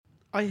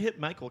I hit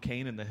Michael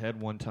Caine in the head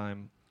one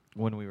time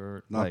when we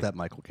were Not that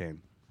Michael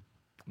Caine.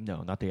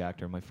 No, not the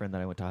actor. My friend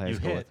that I went to high You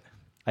school hit with.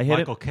 I hit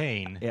Michael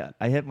Caine. Yeah,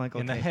 I hit Michael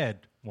in the Caine head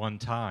one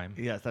time.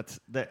 Yes,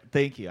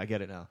 thank you. I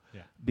get it now.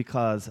 Yeah.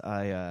 Because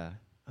oh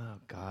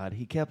God,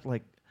 he kept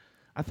like,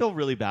 I feel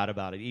really bad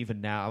about it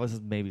even now. I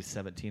was maybe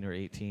 17 or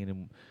 18,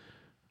 and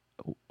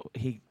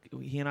he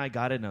and I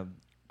got in an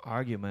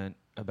argument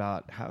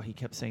about how he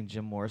kept saying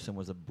Jim Morrison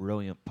was a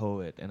brilliant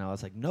poet, and I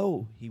was like,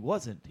 no, he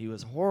wasn't. He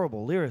was a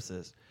horrible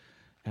lyricist,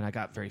 and I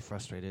got very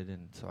frustrated,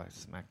 and so I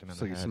smacked him in the head.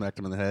 So you smacked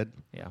him in the head?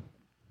 Yeah.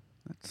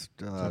 That's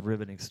it's a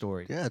riveting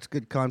story. Yeah, it's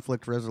good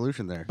conflict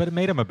resolution there. But it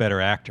made him a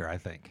better actor, I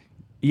think.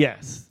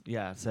 Yes,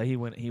 yeah. So he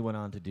went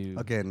on to do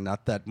again,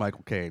 not that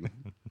Michael Caine.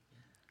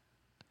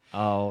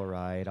 All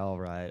right. Oh,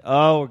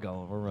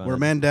 we're running. We're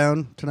man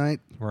down tonight.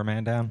 We're a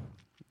man down.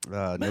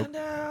 Man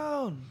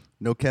down.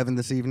 No Kevin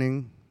this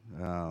evening.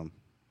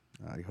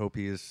 I hope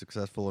he is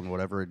successful in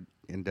whatever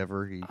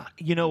endeavor he.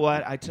 You know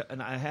what?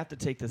 And I have to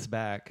take this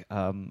back.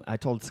 I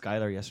told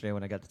Skylar yesterday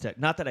when I got the text.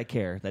 Not that I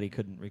care that he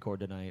couldn't record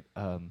tonight.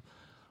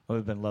 It would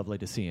have been lovely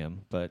to see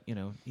him, but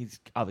he's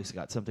obviously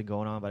got something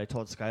going on. But I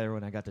told Skylar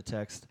when I got the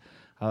text,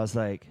 I was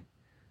like,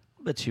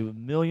 "I'll bet you $1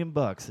 million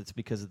it's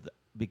because of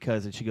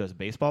because she goes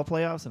baseball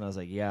playoffs," and I was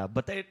like, "Yeah,"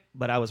 but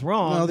I was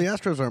wrong. No, the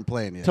Astros aren't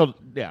playing yet.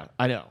 Yeah,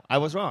 I know, I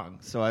was wrong.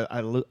 So I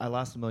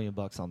lost $1 million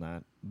on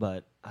that,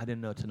 but I didn't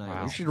know tonight.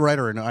 Wow. You should write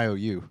her an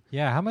IOU.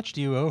 Yeah, how much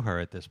do you owe her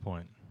at this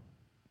point?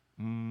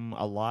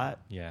 A lot.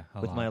 Yeah,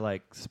 with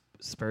my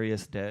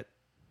spurious debt.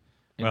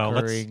 Well,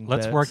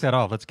 let's work that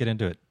off. Let's get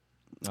into it.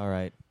 All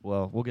right.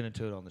 Well, we'll get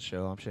into it on the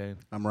show. I'm Shane.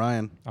 I'm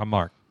Ryan. I'm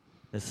Mark.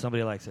 If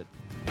somebody likes it.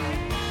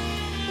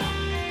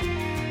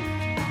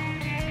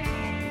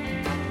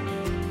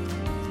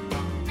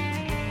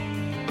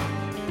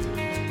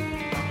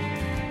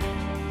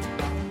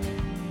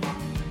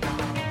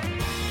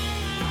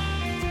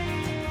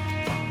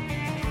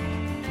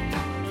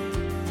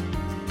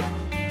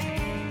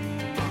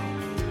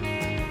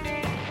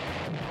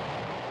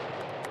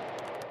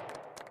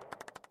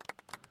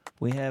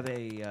 We have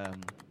a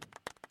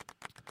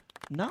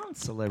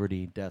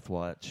non-celebrity Death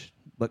Watch,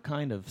 but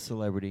kind of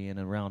celebrity in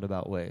a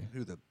roundabout way.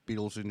 Who, the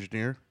Beatles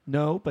engineer?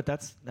 No, but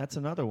that's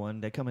another one.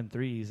 They come in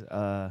threes.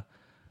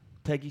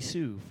 Peggy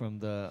Sue from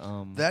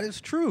the... that is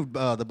true.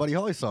 The Buddy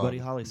Holly song. Buddy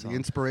Holly song. The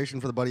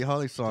inspiration for the Buddy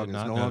Holly song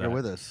is no longer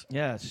with us.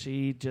 Yeah,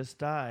 she just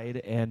died,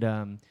 and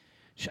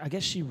I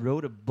guess she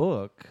wrote a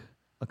book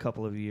a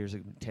couple of years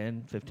ago,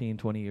 10, 15,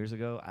 20 years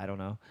ago. I don't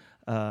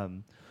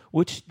know.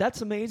 Which,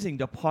 that's amazing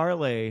to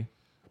parlay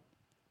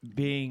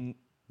being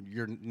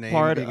your name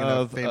part being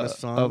of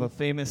a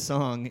famous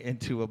song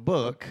into a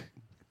book,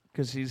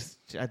 because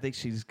I think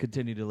she's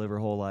continued to live her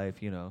whole life,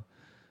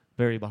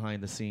 very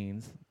behind the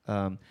scenes.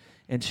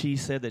 And she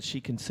said that she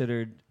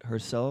considered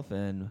herself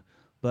and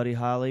Buddy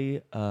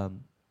Holly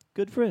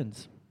good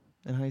friends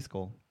in high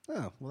school.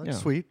 Oh, well, that's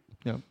sweet.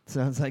 Yeah,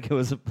 sounds like it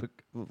was a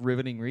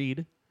riveting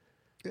read.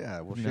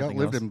 Yeah, well, she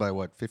outlived him by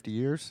 50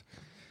 years?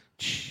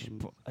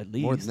 At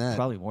least. More than that.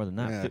 Probably more than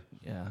that.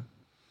 Yeah.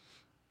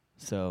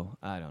 So,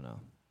 I don't know.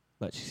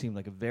 But she seemed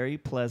like a very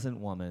pleasant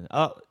woman.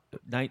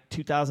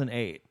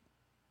 2008,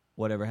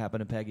 Whatever Happened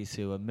to Peggy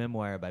Sue, a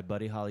memoir by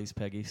Buddy Holly's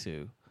Peggy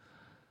Sue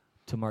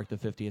to mark the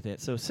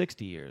 50th. So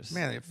 60 years.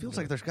 Man, it feels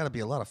like there's got to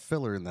be a lot of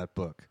filler in that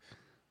book.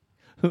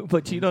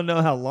 But you don't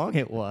know how long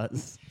it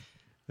was.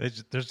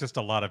 There's just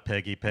a lot of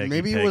Peggy.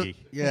 Maybe Peggy.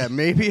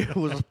 Maybe it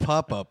was a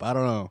pop-up. I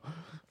don't know.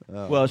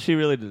 Well, she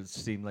really did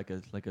seem like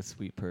a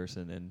sweet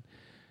person. And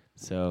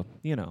so,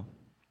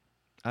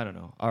 I don't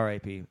know.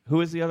 R.I.P. Who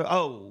is the other?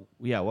 Oh,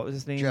 yeah. What was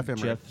his name? Jeff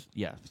Emery.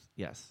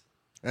 Yes.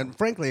 And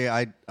frankly,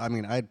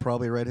 I'd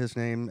probably read his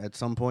name at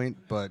some point,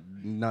 but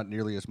not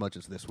nearly as much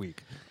as this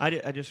week.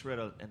 I just read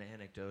an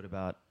anecdote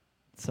about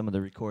some of the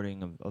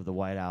recording of the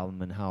White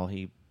Album and how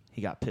he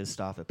got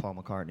pissed off at Paul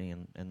McCartney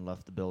and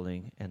left the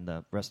building, and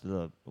the rest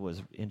of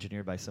was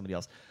engineered by somebody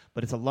else.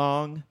 But it's a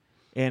long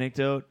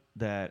anecdote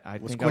that I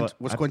think...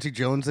 Was Quincy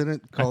Jones in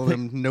it? Calling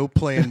him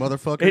no-playing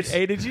motherfuckers?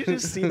 Hey, did you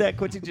just see that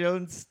Quincy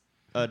Jones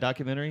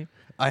documentary?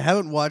 I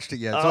haven't watched it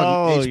yet. It's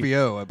on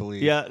HBO, I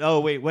believe. Yeah. Oh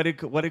wait, what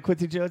did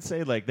Quincy Jones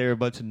say? Like they're a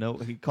bunch of no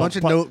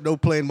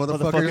playing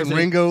motherfuckers, and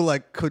Ringo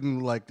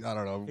couldn't I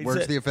don't know,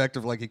 words to the effect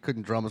of he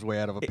couldn't drum his way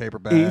out of a paper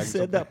bag. He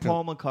said that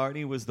Paul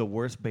McCartney was the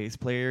worst bass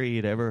player he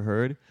had ever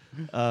heard.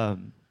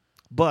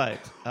 But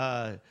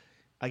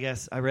I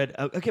guess I read...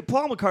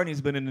 Paul McCartney's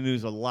been in the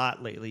news a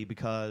lot lately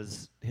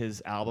because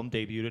his album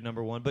debuted at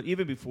 #1. But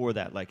even before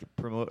that,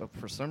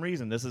 for some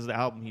reason, this is the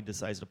album he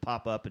decides to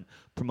pop up and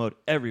promote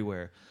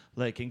everywhere.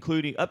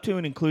 Including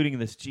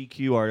this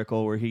GQ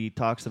article where he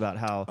talks about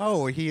how...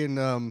 Oh, he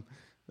and...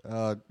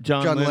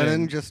 John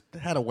Lennon just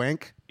had a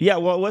wank. Yeah,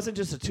 well, it wasn't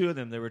just the two of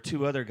them. There were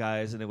two other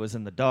guys, and it was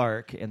in the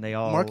dark, and they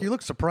all... Mark, you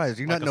look surprised.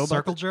 Do you not know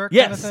circle about jerk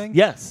yes, kind of thing?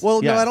 Yes.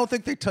 Well, no, I don't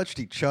think they touched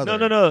each other.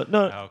 No.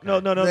 Okay.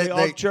 No. They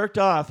all jerked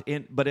off,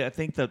 but I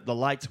think the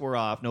lights were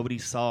off. Nobody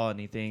saw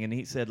anything, and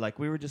he said,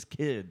 we were just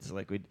kids.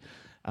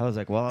 I was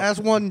like, well... As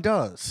one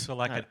does. So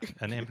an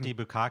empty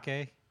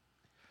bukkake?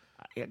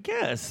 I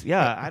guess,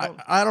 yeah.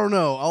 I don't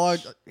know.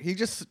 He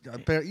just, it's Paul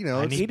definition.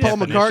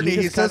 McCartney.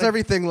 He says kinda,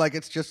 everything like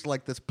it's just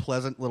like this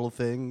pleasant little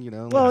thing,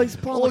 Well, he's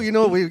Paul.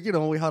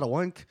 we had a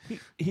wank.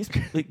 He's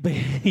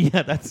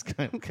yeah, that's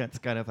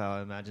kind of how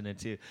I imagine it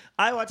too.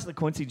 I watched the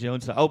Quincy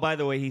Jones stuff. Oh, by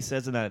the way, he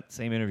says in that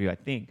same interview, I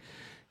think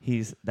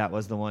that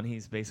was the one.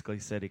 He's basically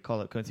said he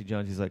called it Quincy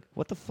Jones. He's like,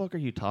 "What the fuck are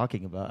you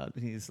talking about?"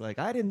 And he's like,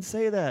 "I didn't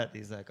say that."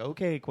 He's like,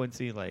 "Okay,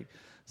 Quincy, like."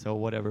 So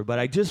whatever. But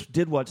I just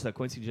did watch that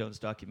Quincy Jones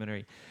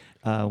documentary,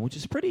 which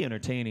is pretty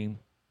entertaining.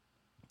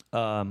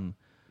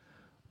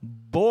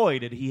 Boy,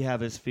 did he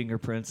have his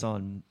fingerprints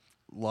on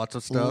lots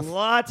of stuff.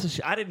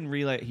 I didn't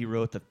realize he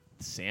wrote the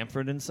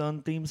Sanford and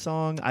Son theme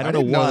song. I don't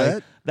know why.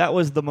 Know that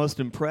was the most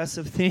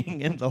impressive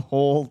thing in the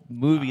whole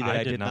movie that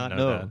I did not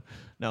know. That.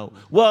 No.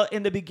 Well,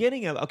 in the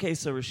beginning of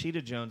so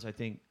Rashida Jones, I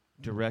think,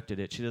 directed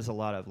it. She does a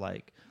lot of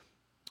like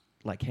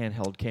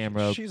handheld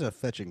camera. She's a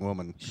fetching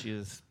woman. She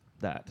is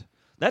that.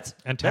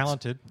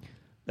 Talented.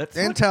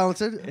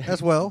 Talented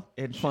as well.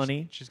 And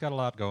funny. She's got a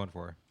lot going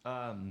for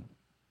her.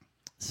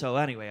 So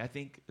anyway, I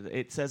think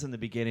it says in the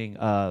beginning,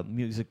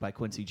 music by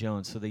Quincy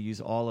Jones. So they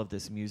use all of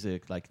this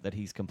music that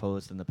he's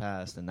composed in the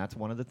past, and that's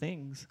one of the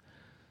things.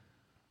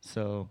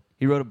 So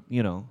he wrote,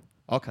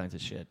 all kinds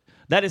of shit.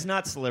 That is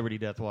not Celebrity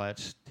Death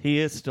Watch. He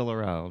is still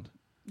around.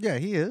 Yeah,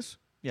 he is.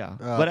 Yeah,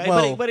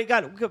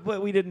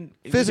 but we didn't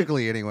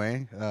physically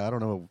anyway. I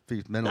don't know if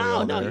he's mentally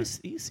all there. No,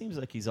 he seems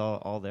like he's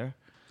all there.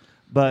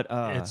 But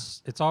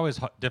it's always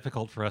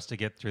difficult for us to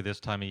get through this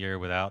time of year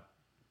without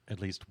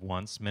at least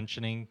once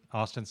mentioning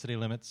Austin City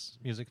Limits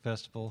Music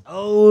Festival.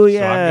 Oh, yeah.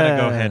 So I'm going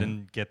to go ahead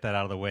and get that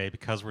out of the way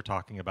because we're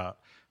talking about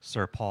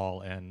Sir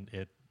Paul, and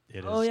it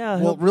is... Oh,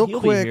 yeah. Well, real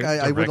quick,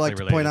 I would like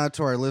to related. point out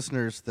to our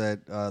listeners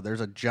that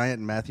there's a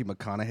giant Matthew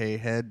McConaughey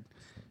head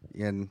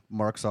in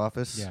Mark's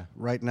office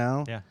right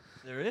now. Yeah.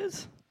 There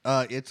is?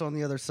 It's on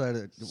the other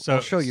side. I'll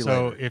show you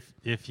later. So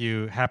if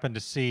you happen to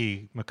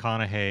see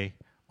McConaughey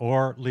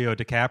or Leo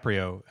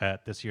DiCaprio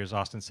at this year's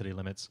Austin City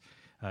Limits,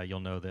 you'll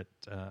know that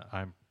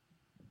I'm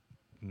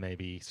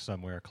maybe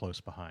somewhere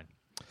close behind.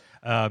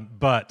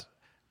 But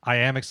I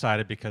am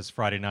excited because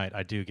Friday night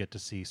I do get to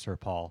see Sir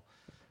Paul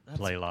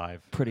play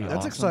live. Pretty That's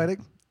awesome.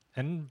 exciting.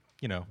 And,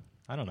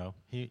 I don't know.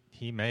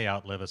 He may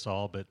outlive us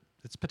all, but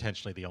it's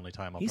potentially the only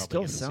time I'll He probably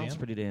still get to see sounds him.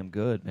 pretty damn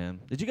good, man.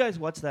 Did you guys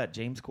watch that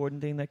James Corden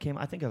thing that came?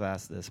 I think I've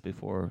asked this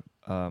before.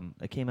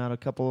 It came out a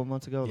couple of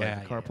months ago,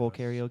 like carpool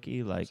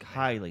karaoke, like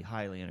highly,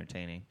 highly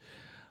entertaining.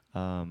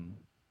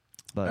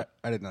 But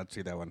I did not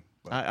see that one.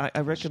 I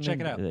recommend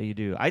check it out. that you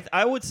do.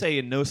 I would say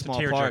in no small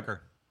part, tearjerker.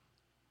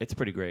 it's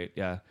pretty great.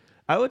 Yeah,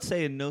 I would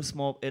say in no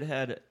small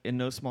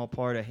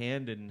part a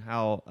hand in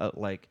how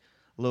like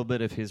a little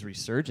bit of his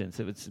resurgence.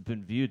 It's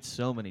been viewed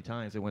so many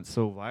times. It went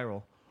so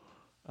viral.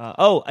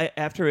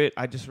 After it,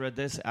 I just read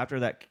this.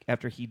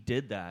 After he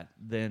did that,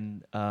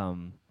 then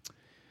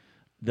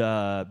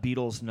the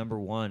Beatles'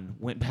 #1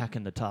 went back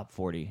in the top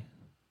 40.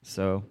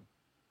 So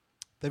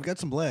They've got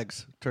some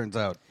legs. Turns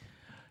out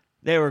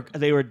they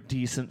were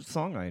decent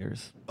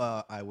songwriters.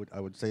 I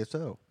would say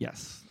so.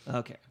 Yes.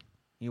 Okay.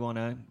 You want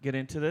to get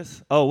into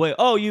this? Oh wait.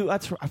 Oh,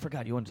 I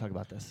forgot. You want to talk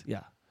about this?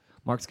 Yeah.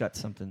 Mark's got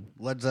something.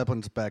 Led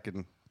Zeppelin's back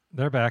in.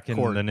 They're back in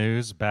court. the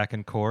news, back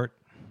in court.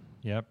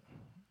 Yep.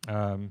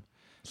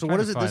 So what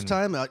is it this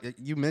time?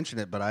 You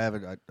mentioned it, but I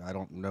haven't. I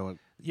don't know.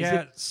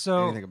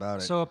 Anything about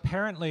it. So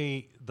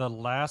apparently, the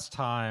last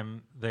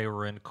time they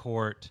were in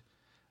court,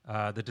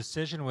 the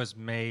decision was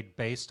made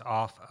based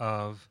off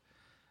of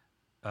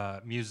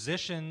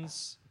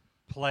musicians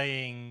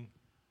playing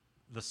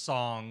the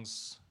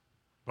songs,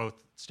 both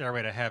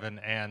 "Stairway to Heaven"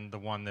 and the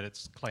one that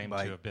it's claimed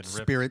by to have been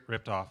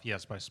ripped off.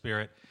 Yes, by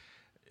Spirit.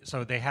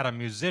 So they had a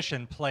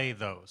musician play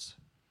those.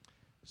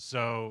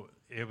 So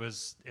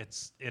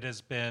it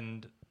has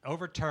been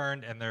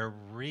overturned, and they're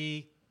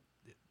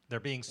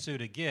being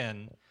sued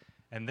again,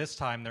 and this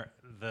time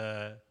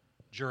the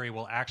jury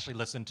will actually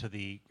listen to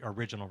the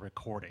original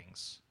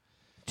recordings.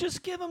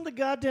 Just give them the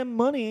goddamn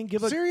money and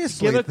give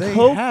Seriously, they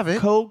have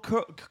it.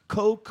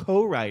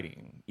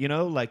 co-writing.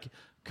 Like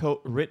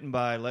written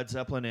by Led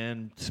Zeppelin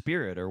and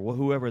Spirit or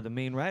whoever the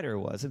main writer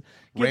was. And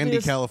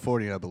Randy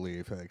California, I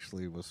believe,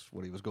 actually was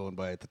what he was going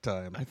by at the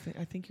time. I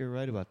think you're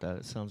right about that.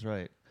 It sounds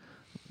right.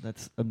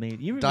 That's amazing.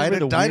 You died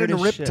in a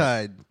weirdest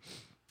riptide,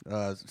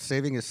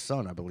 saving his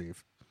son, I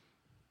believe.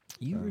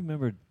 You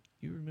remember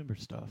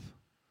stuff.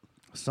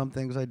 Some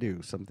things I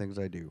do.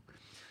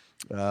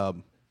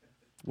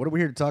 What are we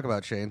here to talk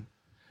about, Shane?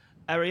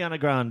 Ariana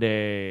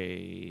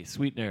Grande,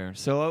 Sweetener.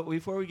 So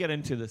before we get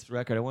into this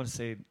record, I want to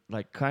say,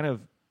 like, kind of,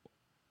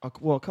 a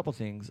couple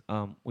things.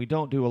 We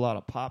don't do a lot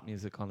of pop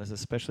music on this,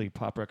 especially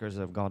pop records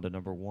that have gone to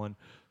 #1.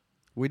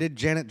 We did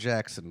Janet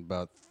Jackson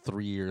about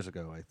 3 years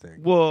ago, I think.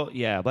 Well,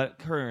 yeah, but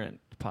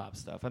current pop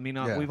stuff. I mean,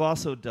 we've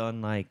also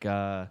done, like,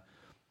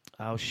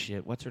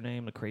 what's her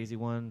name? The crazy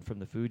one from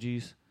the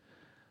Fugees.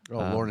 Oh,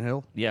 Lauryn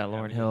Hill? Yeah,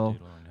 Lauryn Hill.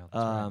 Lauryn Hill.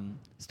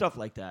 Stuff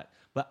like that.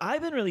 But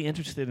I've been really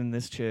interested in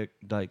this chick,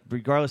 like,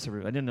 regardless of her,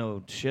 I didn't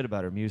know shit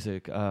about her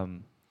music. I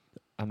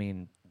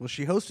mean, Well,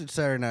 she hosted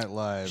Saturday Night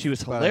Live. She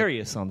was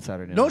hilarious on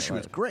Saturday Night Live. No, she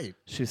was great.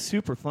 She's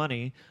super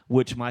funny,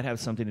 which might have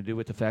something to do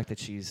with the fact that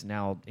she's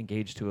now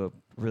engaged to a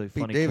really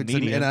funny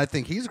comedian. And I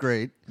think he's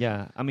great.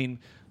 Yeah, I mean,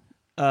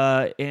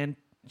 and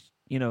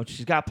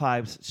she's got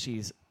pipes.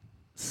 She's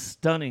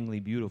stunningly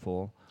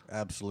beautiful.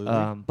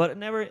 Absolutely. But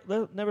never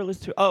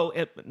listen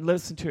to.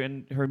 Listen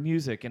to her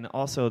music, and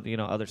also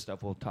other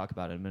stuff we'll talk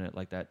about in a minute,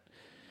 like that.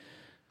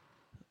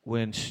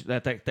 When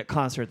that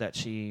concert that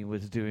she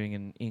was doing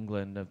in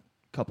England a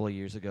couple of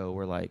years ago,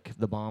 where like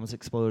the bombs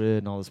exploded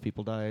and all those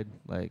people died.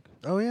 Like,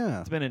 oh yeah,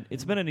 it's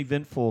been an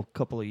eventful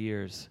couple of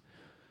years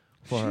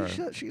for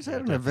her. She's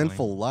had an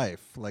eventful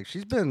life. Like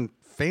she's been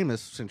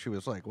famous since she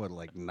was like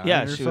 9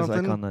 yeah, or she something? was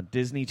like on the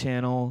Disney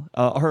Channel.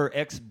 Her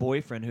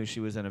ex-boyfriend, who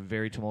she was in a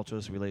very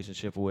tumultuous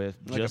relationship with,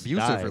 like just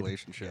abusive died.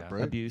 relationship,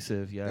 right?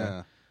 Abusive,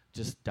 yeah.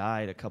 Just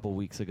died a couple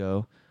weeks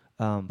ago.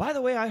 By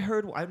the way,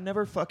 I've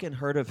never fucking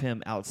heard of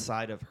him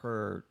outside of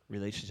her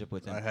relationship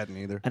with him. I hadn't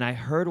either. And I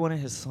heard one of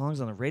his songs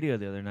on the radio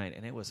the other night,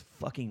 and it was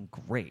fucking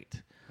great.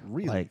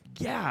 Really? Like,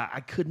 yeah,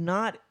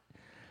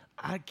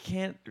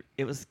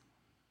 it was,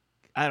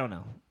 I don't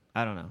know.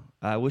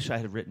 I wish I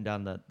had written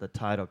down the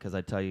title because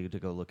I'd tell you to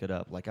go look it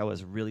up. Like, I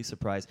was really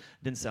surprised.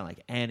 It didn't sound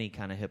like any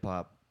kind of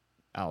hip-hop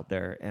out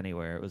there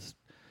anywhere.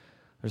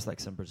 There's like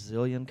some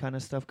Brazilian kind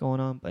of stuff going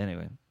on. But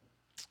anyway.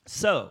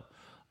 So,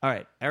 all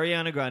right,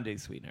 Ariana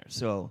Grande, Sweetener.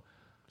 So,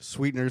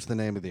 Sweetener's the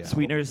name of the album.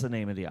 Sweetener's the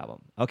name of the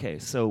album. Okay,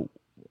 so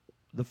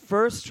the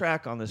first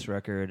track on this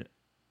record,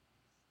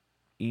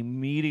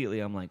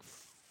 immediately I'm like,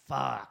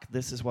 fuck,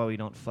 this is why we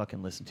don't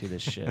fucking listen to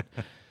this shit.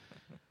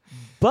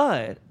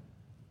 But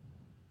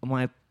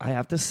I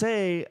have to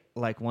say,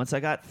 like, once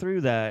I got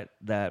through that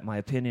my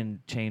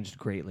opinion changed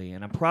greatly,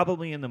 and I'm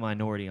probably in the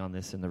minority on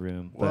this in the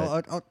room. Well,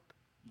 a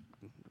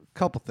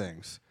couple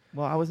things.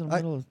 Well, I was in the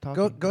middle of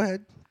talking. Go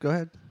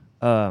ahead.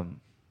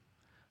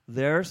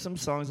 There are some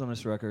songs on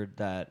this record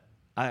that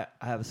I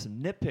have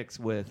some nitpicks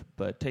with,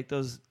 but take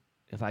those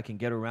if I can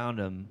get around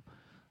them.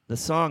 The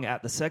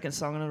second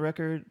song on the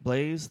record,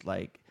 Blaze,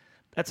 like,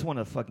 that's one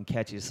of the fucking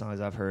catchiest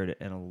songs I've heard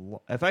in a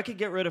long. If I could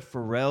get rid of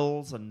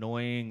Pharrell's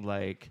annoying,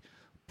 like,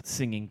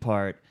 singing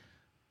part,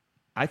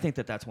 I think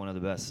that's one of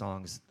the best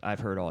songs I've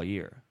heard all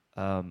year.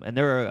 And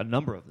there are a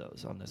number of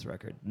those on this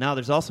record. Now,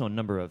 there's also a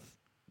number of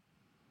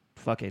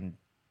fucking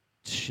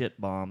shit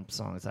bomb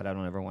songs that I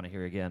don't ever want to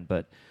hear again,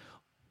 but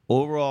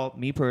overall,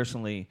 me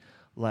personally,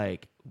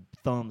 like,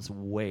 thumbs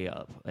way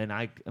up. And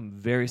I am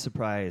very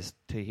surprised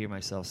to hear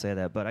myself say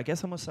that, but I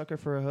guess I'm a sucker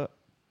for a hook,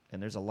 and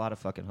there's a lot of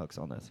fucking hooks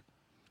on this.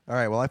 All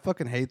right, well, I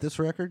fucking hate this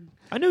record.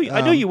 I knew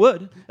you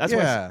would. That's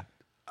yeah.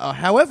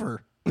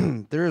 However,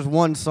 there is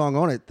one song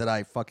on it that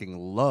I fucking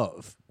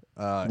love.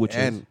 Which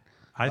is?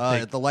 I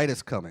think The Light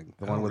Is Coming,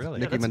 the one with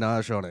Nicki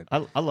Minaj on it.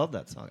 I love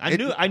that song.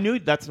 I knew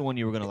that's the one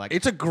you were going to like.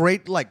 It's a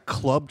great, like,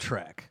 club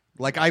track.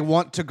 Like, I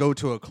want to go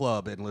to a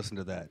club and listen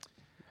to that.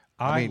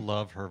 I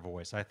love her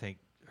voice. I think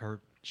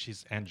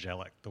she's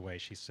angelic the way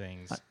she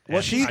sings.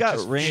 Well, she's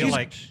got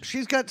range.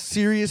 She's got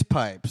serious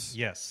pipes.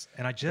 Yes,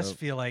 and I just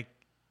feel like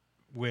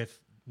with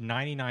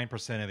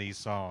 99% of these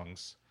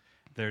songs,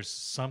 there's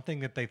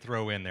something that they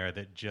throw in there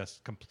that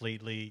just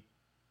completely,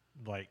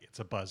 like, it's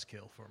a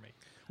buzzkill for me.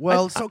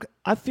 Well,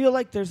 I feel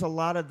like there's a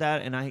lot of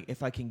that, and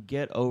if I can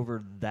get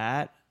over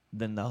that,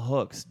 then the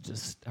hooks,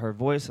 just her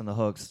voice and the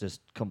hooks,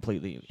 just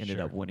completely ended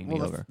up winning me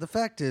over. The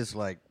fact is,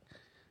 like,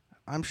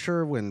 I'm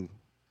sure when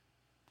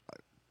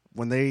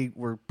they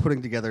were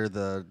putting together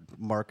the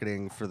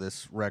marketing for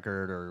this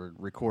record or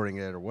recording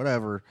it or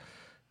whatever,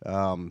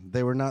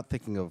 they were not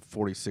thinking of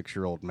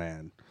 46-year-old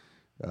man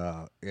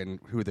and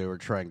who they were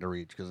trying to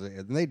reach, because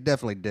they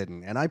definitely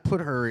didn't. And I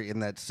put her in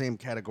that same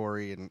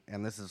category,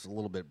 and this is a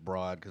little bit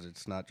broad because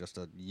it's not just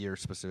a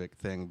year-specific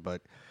thing,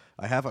 but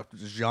I have a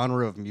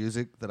genre of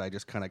music that I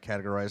just kind of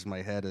categorize in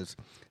my head as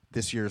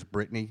this year's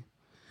Britney.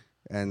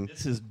 And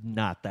this is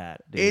not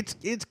that, dude.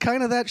 It's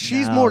kind of that.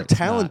 She's more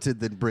talented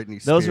than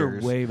Britney Spears. Those are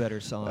way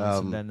better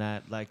songs than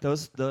that. Like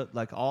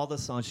all the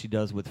songs she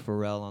does with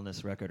Pharrell on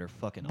this record are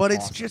fucking. But awesome.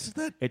 it's just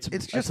that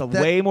it's just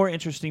way more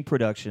interesting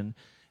production.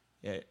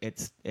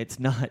 It's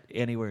not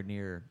anywhere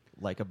near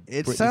like a.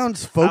 It Britney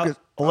sounds focused.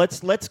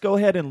 Let's go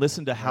ahead and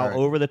listen to how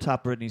over the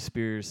top Britney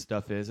Spears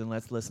stuff is, and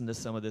let's listen to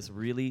some of this.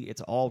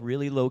 It's all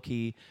really low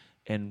key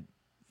and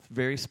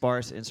very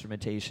sparse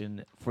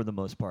instrumentation for the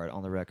most part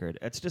on the record.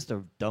 It's just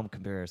a dumb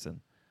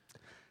comparison.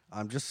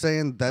 I'm just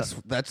saying that's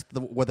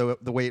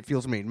the way it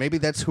feels to me. Maybe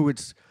that's who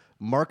it's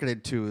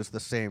marketed to, is the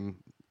same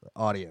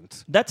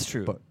audience. That's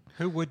true. But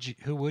who would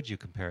you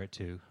compare it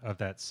to of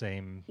that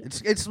same?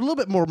 It's a little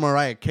bit more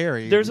Mariah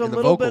Carey. There's a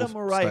little bit of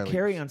Mariah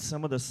Carey on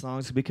some of the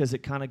songs because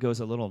it kind of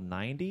goes a little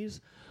 90s,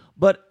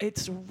 but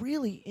it's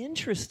really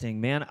interesting,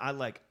 man.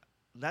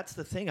 That's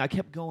the thing. I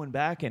kept going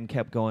back and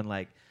kept going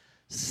like,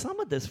 some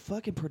of this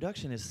fucking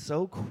production is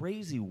so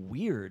crazy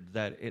weird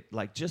that it,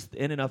 like, just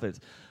in and of it.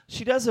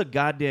 She does a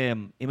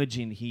goddamn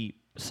Imogen Heap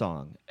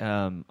song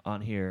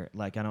on here.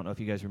 Like, I don't know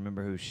if you guys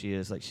remember who she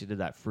is. Like, she did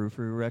that Frou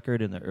Frou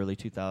record in the early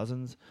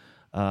 2000s.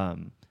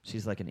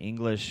 She's like an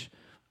English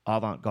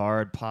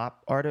avant-garde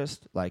pop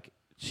artist. Like,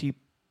 she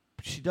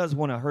does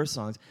one of her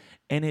songs,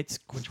 and it's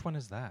Which one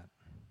is that?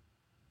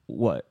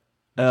 what?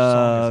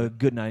 song is it?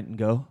 Good Night and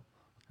Go.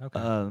 Okay.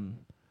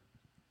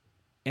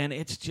 And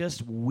it's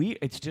just weird.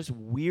 It's just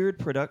weird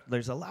product.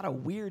 There's a lot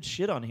of weird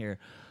shit on here,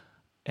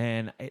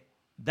 and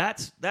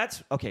that's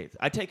okay.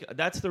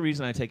 That's the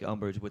reason I take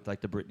umbrage with like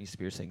the Britney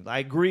Spears thing. I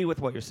agree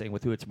with what you're saying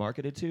with who it's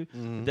marketed to.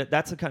 Mm-hmm.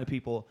 That's the kind of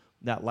people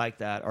that like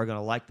that are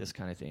gonna like this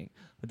kind of thing.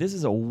 But this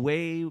is a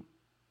way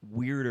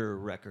weirder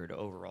record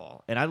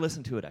overall, and I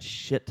listened to it a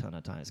shit ton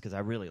of times because I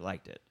really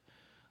liked it.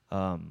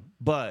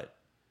 But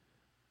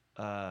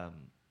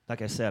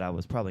like I said, I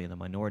was probably in the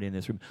minority in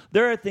this room.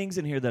 There are things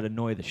in here that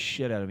annoy the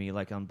shit out of me,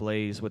 like on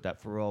Blaze with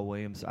that Pharrell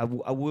Williams.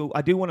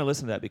 I do want to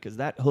listen to that because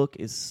that hook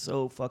is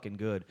so fucking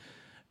good.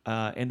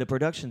 And the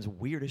production's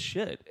weird as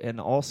shit. And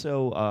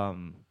also,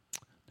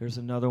 there's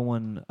another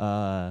one,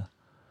 I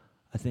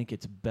think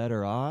it's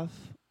Better Off,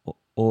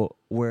 or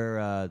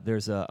where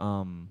there's a...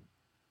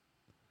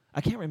 I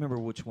can't remember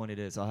which one it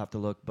is. I'll have to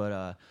look.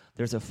 But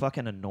there's a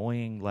fucking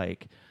annoying,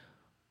 like,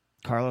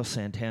 Carlos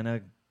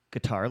Santana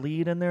guitar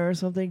lead in there or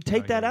something.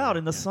 Take that out,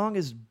 and the song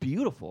is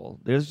beautiful.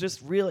 There's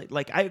just really,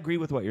 like, I agree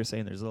with what you're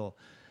saying. There's a little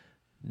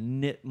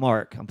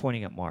Mark. I'm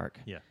pointing at Mark.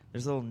 Yeah.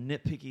 There's little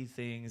nitpicky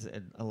things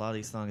in a lot of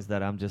these songs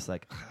that I'm just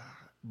like,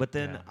 but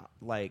then,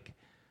 like,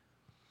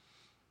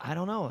 I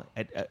don't know.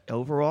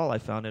 Overall, I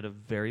found it a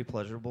very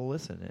pleasurable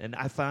listen, and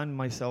I found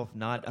myself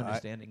not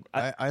understanding.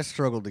 I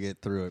struggled to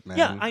get through it, man.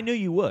 Yeah, I knew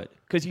you would,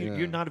 because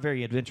you're not a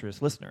very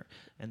adventurous listener,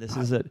 and this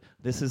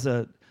is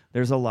a.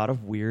 There's a lot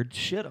of weird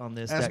shit on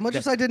this. As much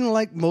as I didn't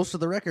like most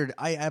of the record,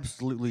 I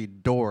absolutely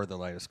adore The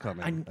Light Is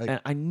Coming.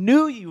 I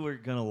knew you were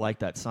going to like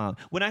that song.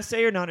 When I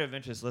say you're not an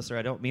adventurous listener,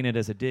 I don't mean it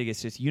as a dig. It's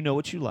just you know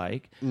what you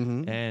like,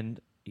 and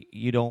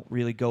you don't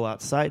really go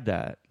outside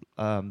that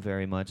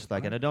very much.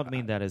 Like, and I don't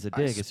mean that as a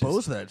dig. I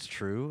suppose that's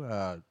true.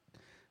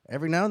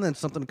 Every now and then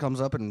something comes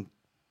up and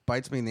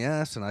bites me in the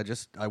ass, and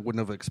I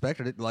wouldn't have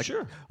expected it. Like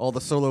all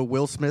the solo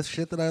Will Smith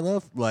shit that I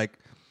love. Like,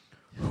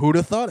 who'd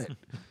have thought it?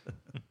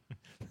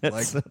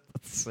 That's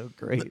so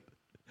great.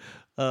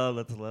 Oh,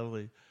 that's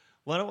lovely.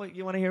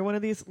 You want to hear one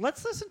of these?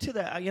 Let's listen to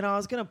that. I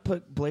was gonna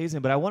put Blaze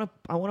in, but I want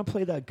to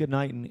play that Good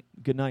Night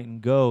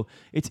and Go.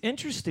 It's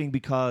interesting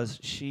because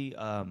she.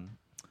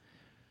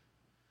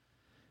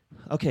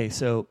 Okay,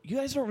 so you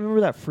guys don't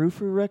remember that Frou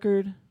Frou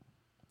record?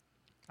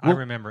 I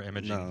remember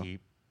Imogen Heap.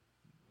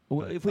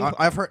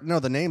 I've heard. No,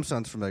 the name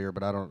sounds familiar,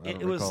 but I don't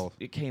recall.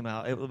 It came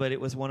out, but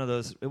it was one of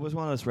those. It was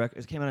one of those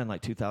records. It came out in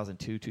like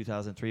 2002,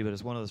 2003. But it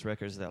was one of those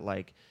records that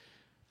like.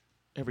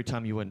 Every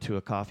time you went to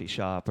a coffee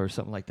shop or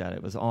something like that,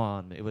 it was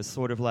on. It was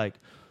sort of like,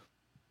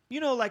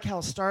 like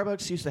how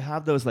Starbucks used to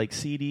have those like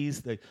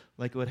CDs. They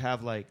like would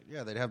have like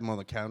they'd have them on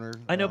the counter.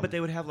 I know, but they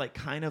would have like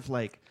kind of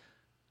like,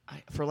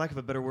 for lack of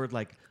a better word,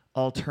 like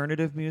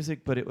alternative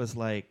music, but it was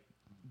like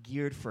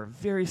geared for a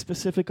very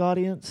specific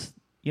audience.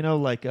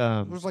 Like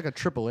it was like a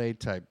AAA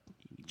type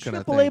kind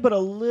of thing. AAA, but a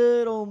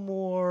little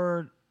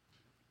more.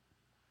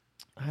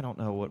 I don't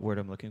know what word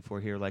I'm looking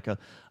for here. Like a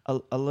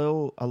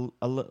little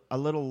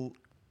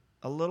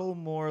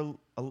more,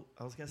 I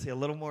was going to say a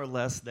little more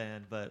less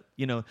than, but,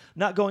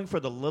 not going for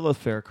the Lilith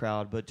Fair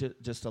crowd, but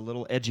just a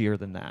little edgier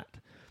than that.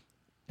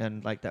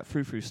 And, like, that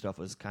Frou Frou stuff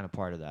was kind of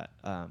part of that.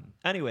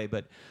 Anyway,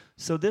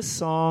 so this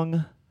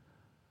song,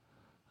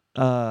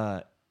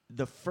 the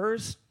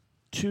first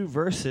two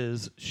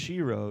verses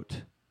she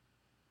wrote,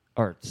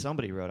 or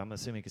somebody wrote, I'm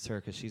assuming it's her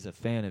because she's a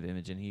fan of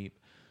Imogen Heap.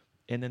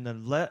 And then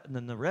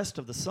the rest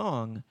of the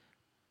song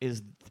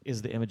is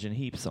the Imogen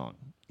Heap song,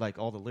 like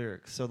all the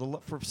lyrics.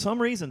 So for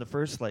some reason, the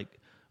first like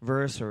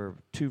verse or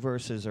two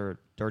verses are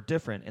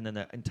different, and then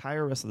the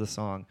entire rest of the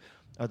song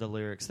are the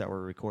lyrics that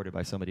were recorded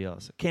by somebody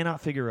else. Cannot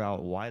figure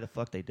out why the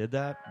fuck they did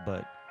that,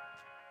 but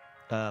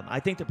I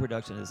think the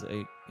production is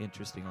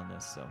interesting on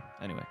this. So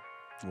anyway,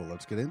 well,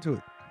 let's get into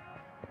it.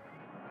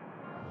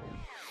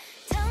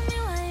 Tell me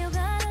why you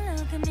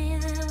gotta look at me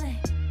that way.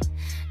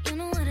 You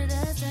know what it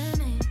does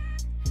to me.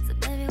 So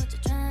baby, what you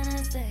trying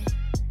to say?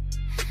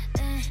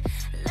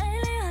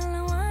 Lately all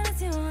I want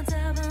is you on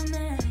top of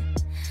me.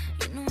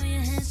 You know where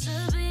your hands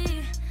should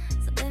be.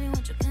 So baby,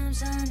 won't you come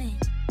show me?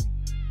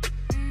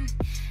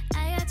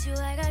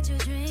 I got you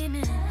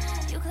dreaming.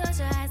 You close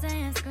your eyes, I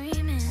am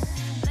screaming.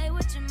 Play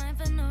with your mind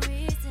for no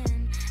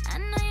reason. I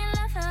know you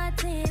love how I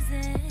tease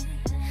it.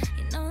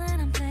 You know that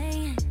I'm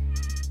playing,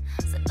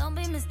 so don't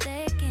be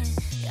mistaken.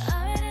 You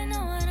already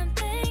know what I'm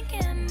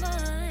thinking,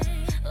 boy.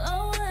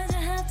 Oh, why'd you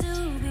have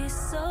to be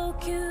so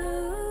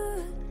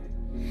cute?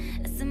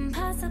 It's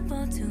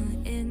impossible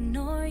to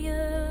ignore you.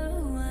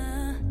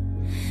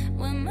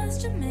 Why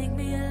must you make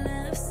me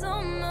laugh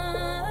so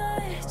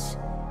much?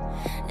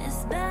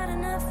 It's bad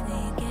enough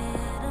we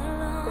get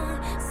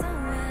along so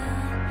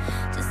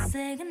well. Just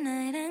say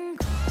goodnight and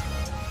go.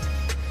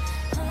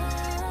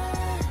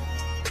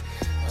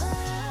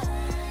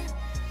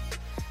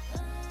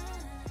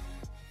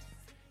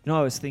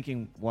 I was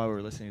thinking while we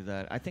were listening to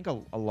that, I think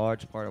a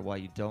large part of why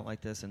you don't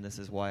like this, and this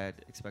is why I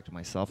expected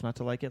myself not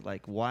to like it,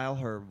 like while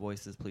her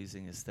voice is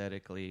pleasing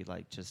aesthetically,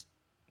 like just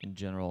in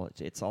general.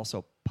 It's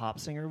also pop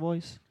singer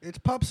voice. It's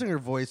pop singer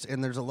voice,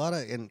 and there's a lot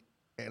of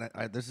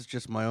this is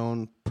just my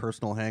own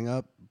personal hang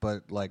up,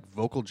 but like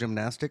vocal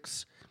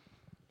gymnastics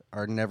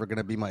are never going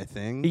to be my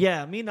thing.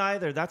 Yeah, me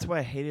neither. That's why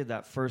I hated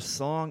that first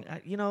song.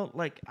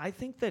 I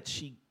think that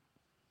she,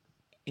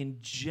 in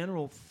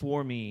general,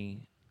 for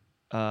me,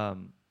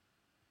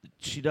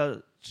 she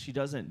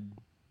doesn't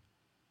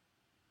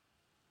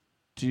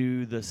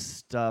do the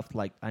stuff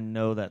like I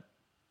know that.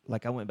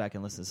 Like I went back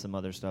and listened to some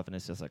other stuff, and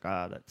it's just like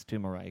that's too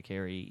Mariah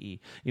Carey.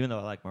 Even though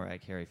I like Mariah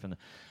Carey from the,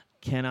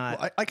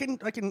 I can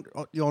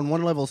on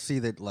one level see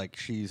that like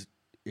she's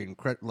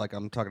incredible. Like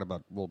I'm talking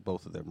about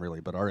both of them really,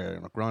 but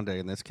Ariana Grande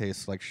in this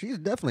case, like she's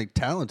definitely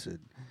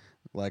talented.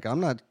 Like I'm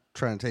not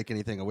trying to take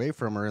anything away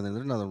from her, and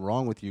there's nothing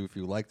wrong with you if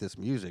you like this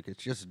music.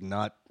 It's just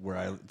not where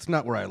I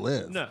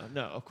live. No,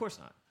 of course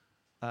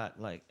not.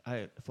 Like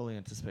I fully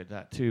anticipate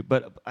that too,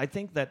 but I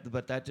think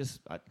that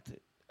just.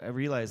 I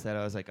realized that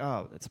I was like,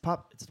 oh, it's a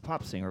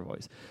pop singer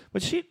voice.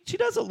 But she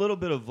does a little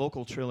bit of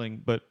vocal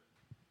trilling, but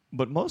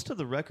most of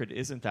the record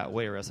isn't that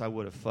way, or else I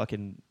would have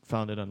fucking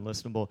found it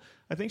unlistenable.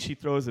 I think she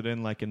throws it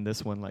in like in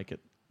this one,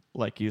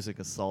 like using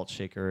a salt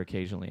shaker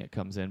occasionally it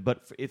comes in.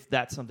 But if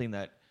that's something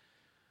that,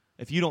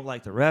 if you don't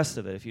like the rest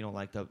of it, if you don't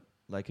like the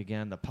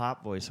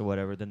pop voice or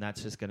whatever, then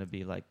that's just going to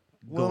be like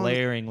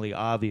glaringly,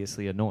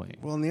 obviously annoying.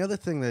 Well, and the other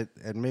thing that,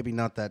 and maybe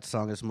not that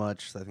song as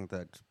much, I think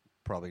that's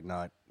probably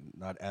not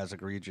as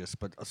egregious,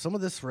 but some of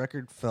this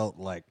record felt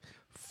like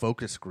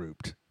focus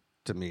grouped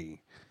to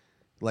me.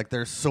 Like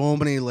there's so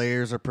many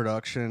layers of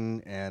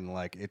production, and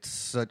like it's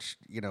such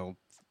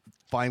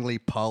finely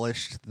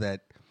polished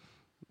that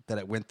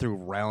it went through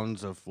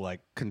rounds of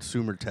like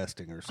consumer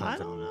testing or something. I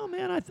don't know,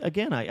 man.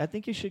 I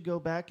think you should go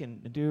back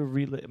and do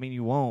a I mean,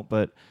 you won't,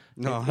 but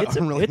no,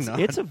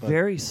 it's a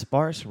very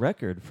sparse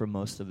record for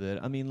most of it.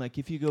 I mean, like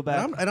if you go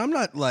back, and I'm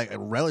not like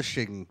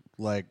relishing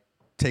like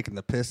taking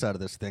the piss out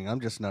of this thing. I'm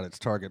just not its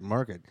target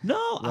market.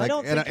 No, like, I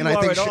don't think you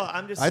are at all.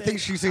 I'm just saying, I think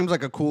she seems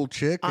like a cool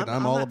chick, and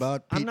I'm all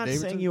about Pete Davidson. I'm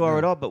not saying you are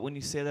at all, but when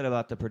you say that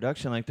about the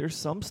production, like there's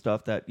some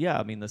stuff that, yeah,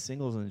 I mean the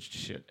singles and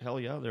shit,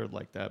 hell yeah, they're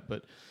like that,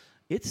 but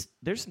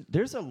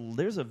there's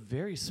a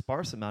very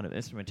sparse amount of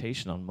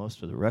instrumentation on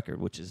most of the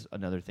record, which is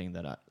another thing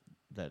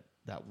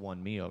that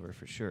won me over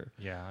for sure.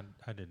 Yeah,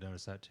 I did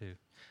notice that too.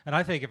 And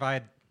I think if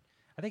I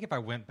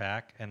went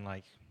back and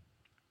like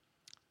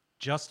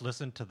just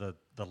listened to the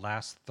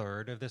last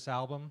third of this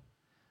album,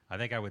 I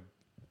think I would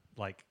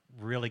like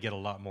really get a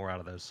lot more out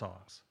of those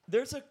songs.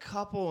 There's a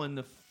couple in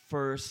the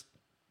first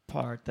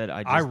part that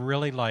I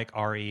really like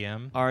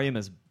REM. REM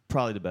is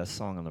probably the best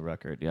song on the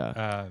record,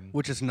 yeah.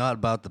 Which is not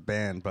about the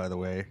band, by the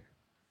way,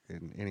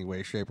 in any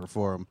way, shape, or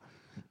form.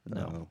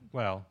 No.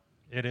 Well,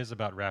 it is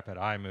about rapid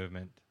eye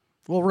movement.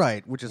 Well,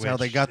 right, which is how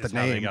they got the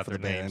name they got for their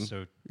the name, band.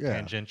 so yeah.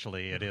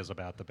 Tangentially, it is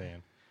about the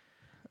band.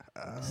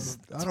 I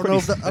don't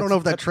know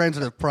if that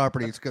transitive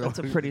property is going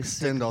to. That's a pretty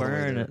sick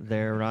burn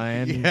there,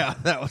 Ryan. Yeah,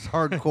 that was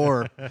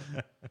hardcore.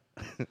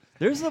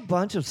 There's a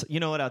bunch of,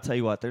 you know what? I'll tell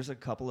you what. There's a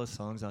couple of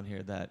songs on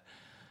here that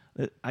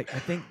I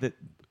think that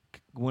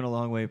went a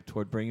long way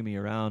toward bringing me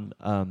around.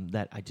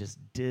 That I just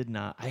did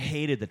not. I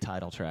hated the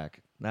title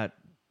track. I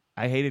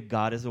hated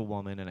 "God Is a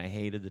Woman" and I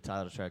hated the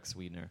title track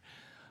 "Sweetener."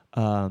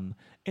 And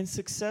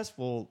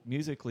 "Successful"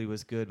 musically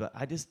was good, but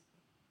I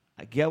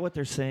get what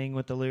they're saying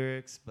with the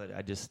lyrics, but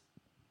I just.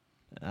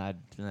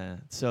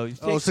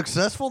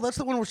 Successful? That's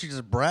the one where she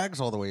just brags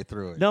all the way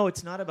through it. No,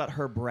 it's not about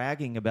her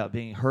bragging about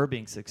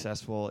being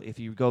successful. If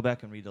you go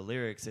back and read the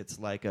lyrics, it's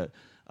like a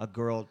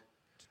girl.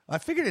 I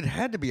figured it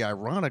had to be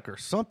ironic or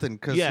something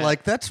because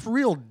like that's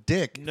real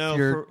dick. No,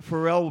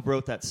 Pharrell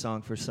wrote that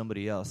song for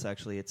somebody else.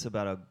 Actually, it's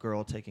about a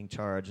girl taking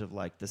charge of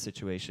like the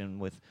situation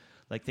with.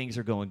 Like things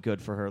are going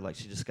good for her. Like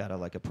she just got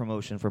a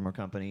promotion from her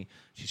company.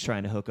 She's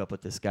trying to hook up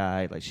with this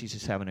guy. Like she's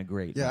just having a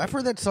great. Yeah, night. I've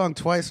heard that song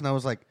twice, and I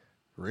was like,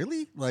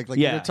 really? Like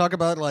you talk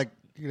about like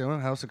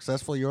how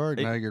successful you are.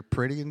 And now you're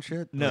pretty and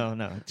shit.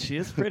 No, she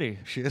is pretty.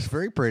 She is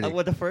very pretty.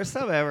 Well, the first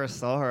time I ever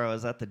saw her, I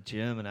was at the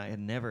gym, and I had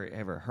never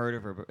ever heard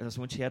of her. It was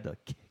when she had the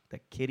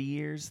kitty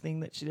ears thing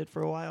that she did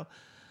for a while,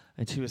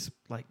 and she was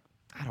like,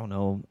 I don't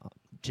know,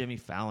 Jimmy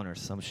Fallon or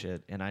some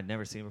shit, and I'd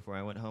never seen her before.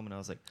 I went home and I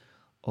was like,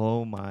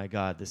 oh my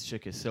God, this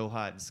chick is so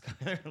hot. And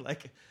Skylar,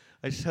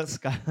 I showed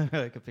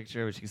Skylar a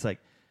picture of her. She's like,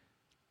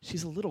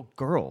 she's a little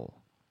girl.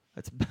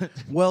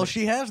 Well,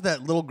 she has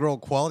that little girl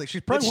quality.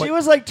 She's probably she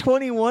was like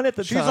 21 at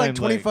the time. She's like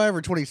 25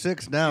 or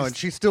 26 now, and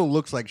she still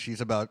looks like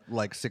she's about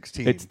like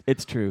 16.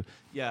 It's true.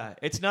 Yeah,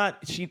 it's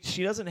not. She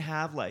doesn't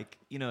have like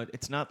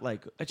It's not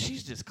like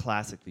she's just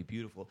classically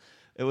beautiful.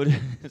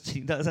 She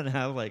doesn't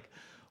have like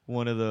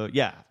one of the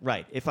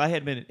right. If I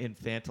had been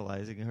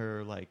infantilizing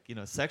her,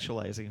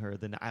 sexualizing her,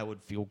 then I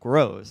would feel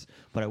gross.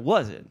 But I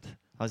wasn't.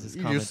 I was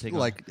just commenting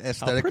like on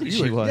aesthetically. How pretty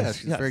she was. Yeah,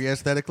 she's very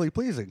aesthetically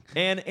pleasing.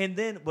 So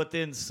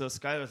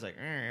Skylar was like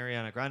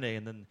Ariana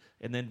Grande,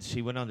 and then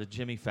she went on to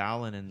Jimmy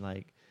Fallon,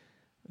 and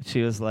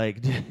she was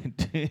like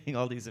doing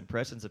all these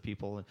impressions of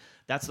people, and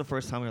that's the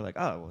first time we were like,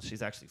 oh, well,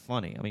 she's actually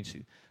funny. I mean,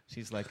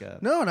 she's like a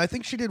no, and I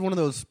think she did one of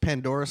those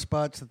Pandora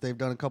spots that they've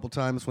done a couple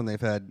times when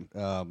they've had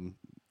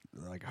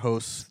like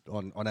hosts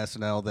on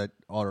SNL that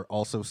are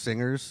also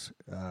singers.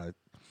 I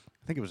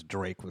think it was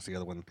Drake was the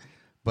other one.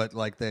 But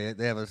like they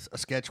have a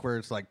sketch where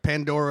it's like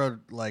Pandora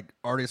like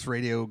artist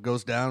radio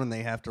goes down and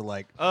they have to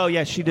like Oh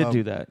yeah, she did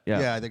do that.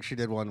 I think she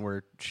did one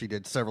where she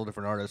did several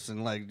different artists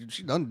and like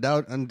she's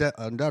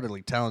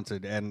undoubtedly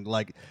talented and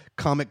like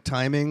comic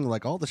timing,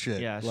 like all the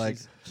shit. Yeah, like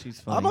she's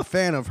funny. I'm a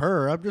fan of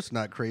her. I'm just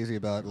not crazy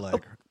about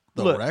like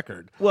the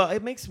record. Well,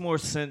 it makes more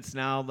sense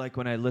now. Like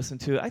when I listen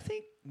to it, I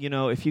think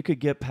if you could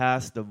get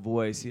past the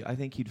voice, I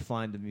think you'd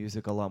find the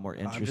music a lot more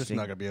interesting. I'm just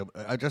not gonna be able.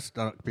 I just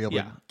not be able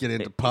to get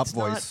into pop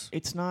voice.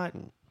 It's not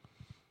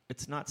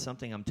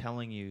something I'm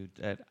telling you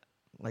that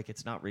like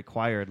it's not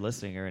required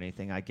listening or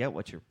anything. I get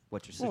what your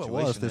situation is.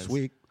 Well, it was this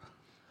week.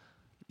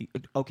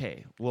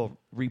 Okay, well,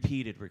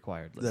 repeated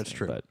required listening. That's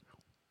true. But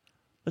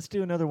let's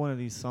do another one of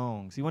these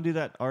songs. You want to do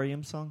that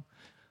REM song?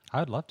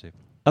 I'd love to.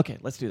 Okay,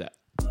 let's do that.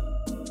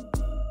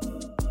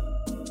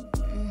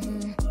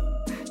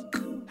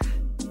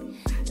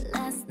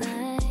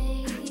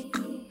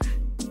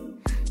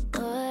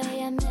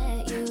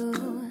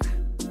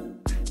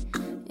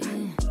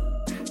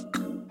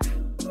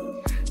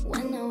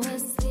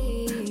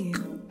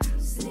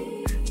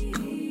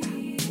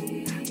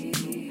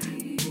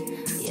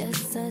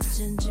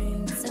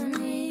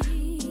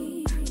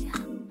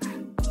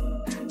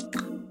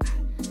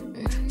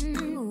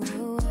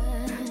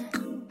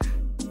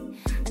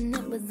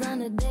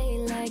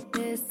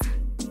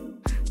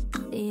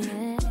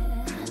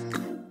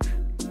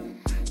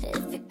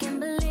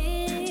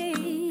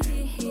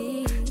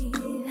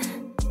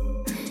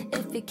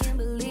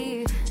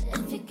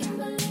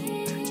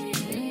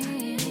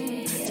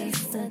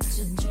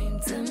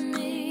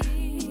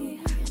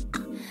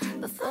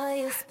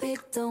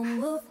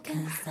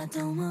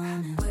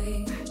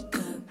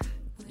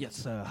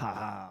 Yes,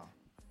 ha.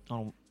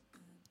 Oh,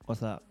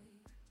 what's that?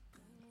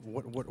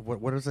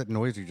 What is that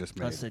noise you just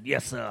made? I said,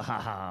 yes,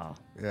 ha.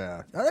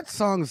 Yeah, that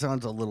song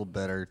sounds a little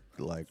better,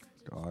 like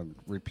on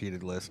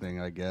repeated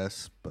listening, I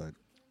guess. But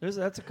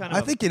that's a kind of.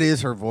 I think it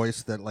is her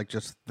voice that, like,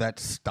 just that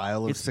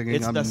style of singing.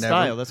 It's the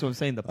style. That's what I'm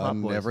saying. The pop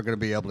I'm voice. never going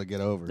to be able to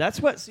get over. That's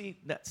what.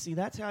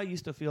 That's how I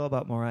used to feel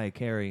about Mariah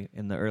Carey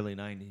in the early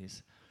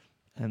 '90s,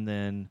 and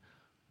then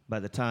by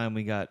the time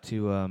we got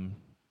to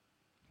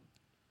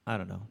I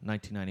don't know,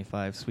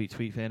 1995, Sweet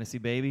Sweet Fantasy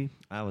Baby,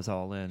 I was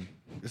all in.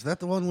 Is that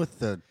the one with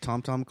the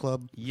Tom Tom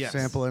Club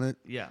sample in it?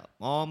 Yeah,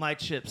 all my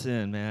chips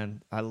in,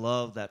 man. I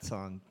love that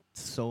song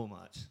so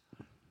much.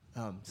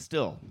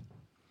 Still.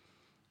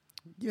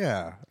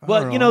 Yeah.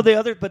 Well,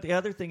 the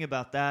other thing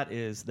about that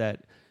is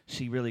that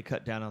she really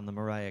cut down on the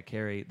Mariah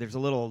Carey. There's a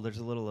little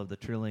of the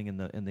trilling in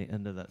the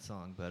end of that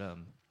song, but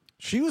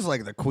she was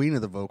like the queen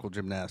of the vocal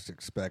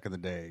gymnastics back in the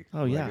day.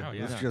 Oh yeah,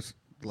 it was just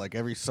like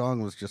every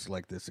song was just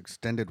like this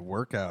extended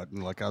workout,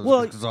 and like I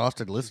was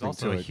exhausted listening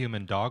to it. Also a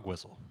human dog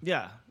whistle.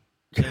 Yeah.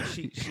 Yeah,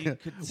 she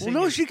could sing.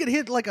 Well, no, she could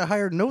hit like a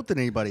higher note than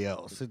anybody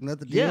else. Isn't that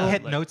the deal? Yeah,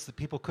 hit notes that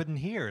people couldn't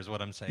hear is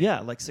what I'm saying. Yeah,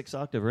 like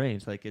 6-octave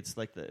range. Like it's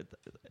like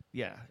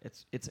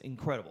it's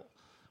incredible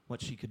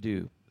what she could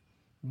do.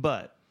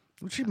 But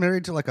was she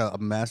married to like a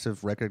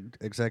massive record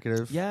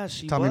executive? Yeah,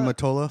 she Tommy was.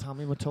 Mottola.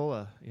 Tommy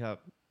Mottola. Yeah.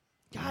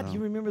 God, do you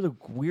remember the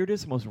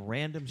weirdest, most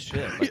random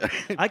shit? Like,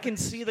 I can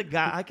see the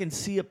guy. I can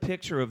see a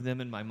picture of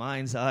them in my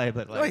mind's eye.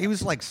 But like, he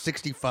was like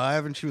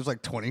 65 and she was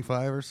like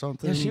 25 or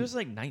something. Yeah, she was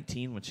like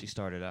 19 when she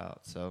started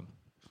out. So,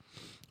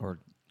 or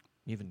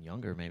even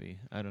younger, maybe.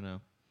 I don't know.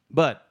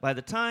 But by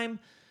the time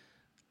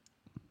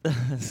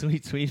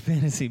Sweet Sweet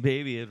Fantasy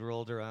Baby had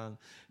rolled around,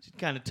 she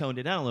kind of toned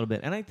it down a little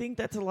bit. And I think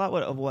that's a lot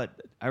of what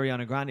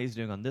Ariana Grande is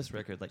doing on this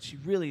record. Like, she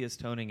really is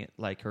toning it,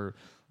 like her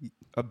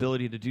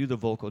ability to do the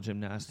vocal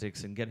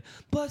gymnastics and get.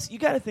 Plus, you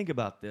got to think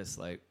about this.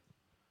 Like,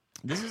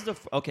 this is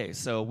okay.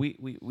 So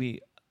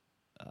we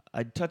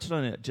I touched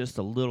on it just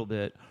a little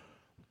bit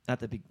at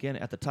the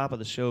beginning, at the top of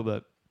the show.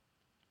 But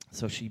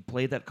so she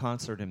played that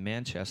concert in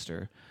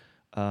Manchester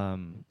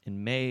in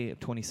May of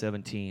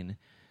 2017.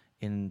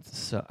 And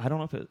so I don't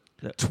know if it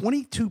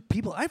 22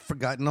 people. I've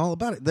forgotten all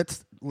about it.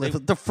 That's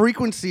the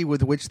frequency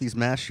with which these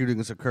mass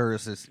shootings occur.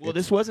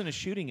 This wasn't a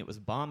shooting; it was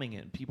bombing.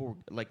 It people were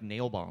like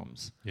nail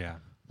bombs. Yeah,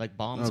 like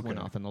bombs went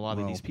off in the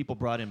lobby. These people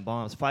brought in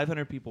bombs.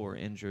 500 people were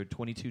injured.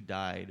 22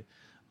 died.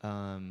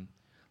 And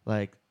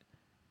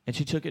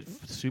she took it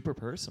super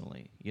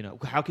personally.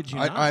 How could you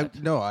not?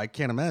 No, I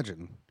can't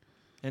imagine.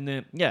 And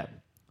then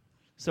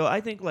so I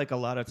think like a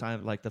lot of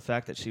time, like the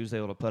fact that she was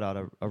able to put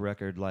out a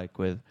record like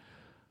with.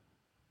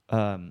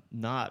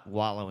 Not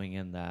wallowing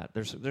in that.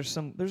 There's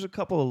a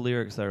couple of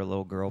lyrics that are a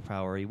little girl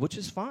powery, which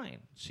is fine.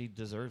 She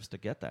deserves to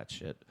get that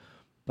shit.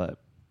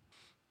 But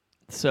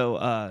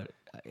so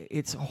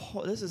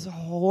this is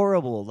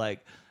horrible.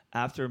 Like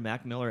after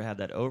Mac Miller had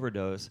that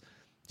overdose,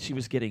 she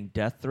was getting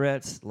death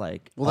threats.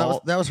 Like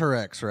that was her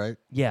ex, right?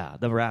 Yeah,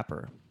 the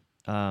rapper.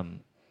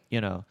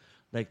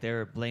 Like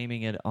they're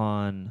blaming it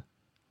on.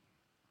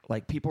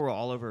 Like, people were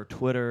all over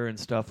Twitter and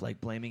stuff, like,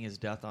 blaming his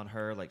death on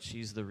her. Like,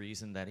 she's the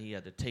reason that he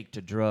had to take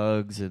to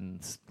drugs and,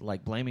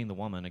 like, blaming the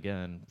woman,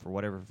 again, for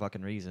whatever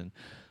fucking reason.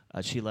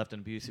 she left an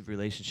abusive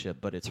relationship,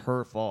 but it's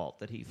her fault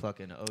that he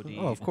fucking OD'd.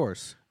 Oh, of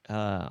course.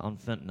 On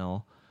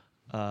fentanyl.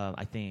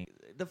 I think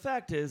the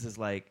fact is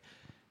like,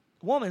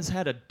 woman's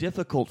had a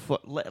difficult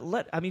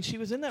I mean, she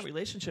was in that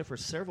relationship for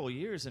several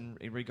years, and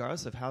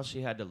regardless of how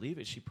she had to leave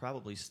it, she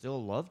probably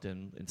still loved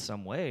him in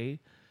some way.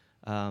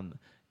 And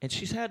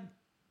she's had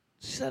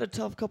a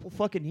tough couple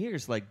fucking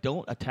years. Like,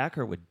 don't attack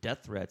her with death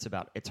threats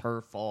about it's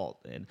her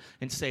fault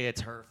and say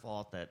it's her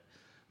fault that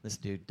this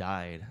dude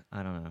died.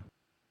 I don't know.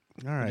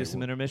 All right. Do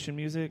some intermission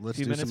music. Let's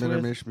do some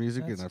intermission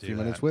music and a few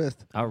minutes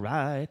with. All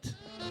right.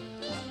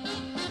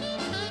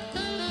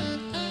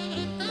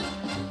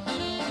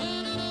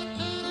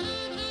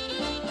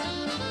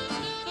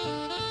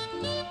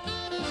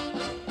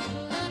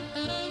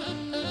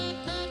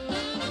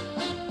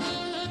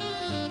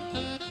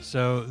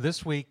 So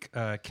this week,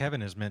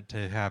 Kevin is meant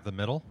to have the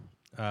middle,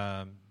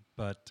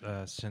 but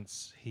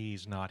since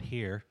he's not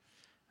here,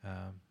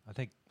 I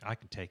think I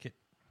can take it.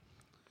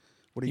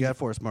 What do you got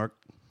for us, Mark?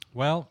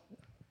 Well,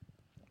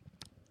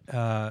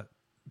 a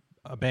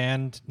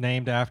band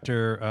named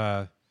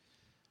after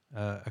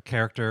a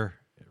character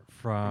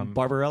from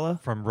Barbarella?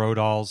 from Roald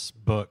Dahl's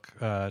book,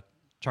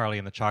 Charlie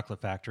and the Chocolate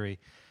Factory.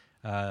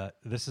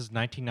 This is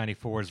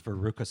 1994's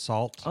Veruca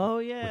Salt. Oh,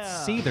 yeah. With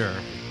Seether.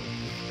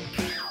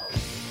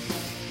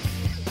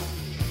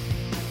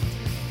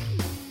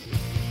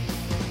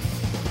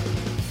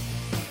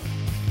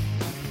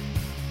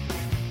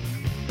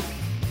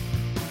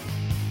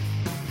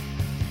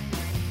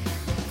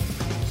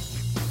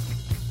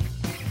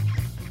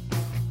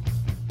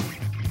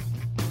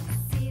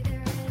 See,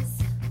 there is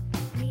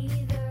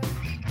neither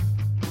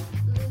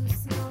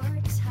loose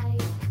nor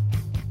tight.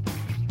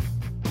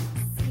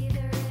 See,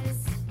 there is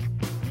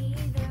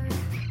neither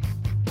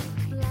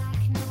black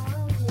nor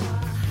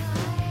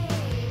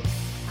white.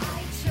 I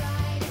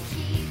try to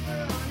keep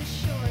her on a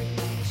short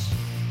leash.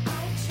 I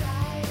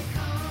try to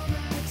calm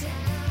her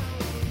down.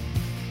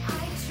 I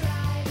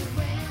try to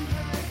ram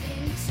her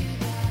into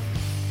the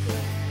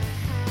ground.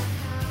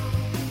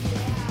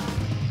 Yeah.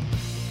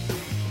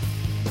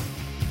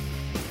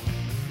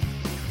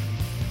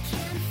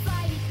 Can't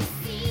fight the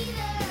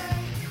Seether.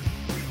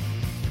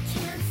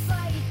 Can't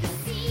fight the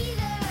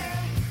Seether.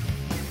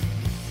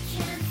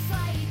 Can't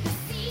fight the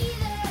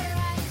Seether.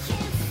 I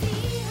can't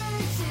see her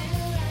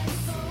till I'm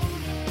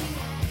foaming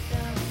at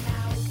the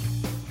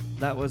mouth.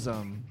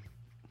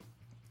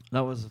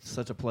 That was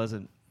such a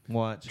pleasant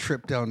watch.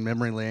 Trip down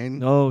memory lane.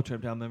 No,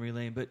 trip down memory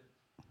lane, but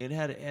it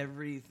had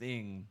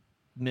everything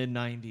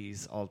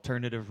mid-90s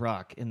alternative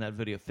rock in that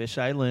video.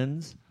 Fisheye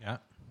lens, Yeah.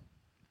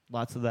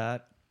 lots of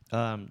that.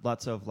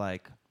 Lots of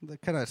like, The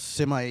kind of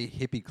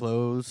semi-hippie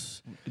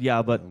clothes.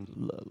 yeah, but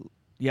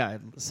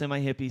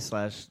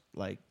semi-hippie /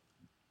 like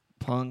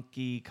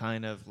punky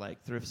kind of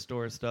like thrift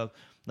store stuff,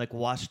 like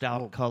washed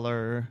out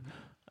color.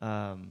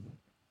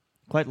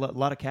 Quite a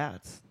lot of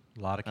cats.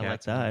 A lot of I like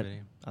cats in the that.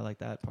 video. I like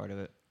that part of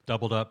it.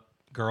 Doubled up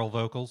girl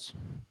vocals.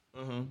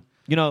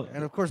 You know,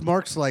 And of course,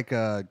 Mark's like,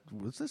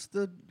 was this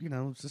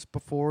is this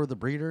before the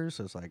Breeders?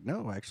 I was like,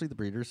 no, actually, the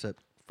Breeders, that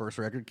first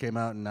record came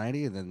out in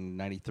 90, and then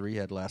 93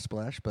 had Last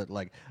Splash. But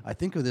like, I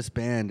think of this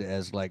band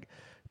as like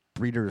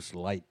Breeders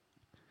light.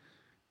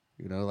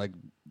 You know, like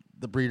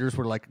the Breeders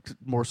were like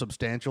more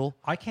substantial.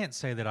 I can't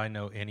say that I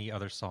know any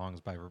other songs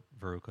by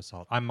Veruca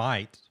Salt. I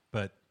might,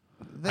 but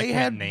They can't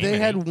had name they any.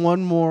 had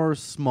one more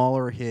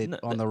smaller hit No,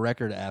 on the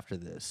record after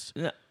this.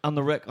 yeah, on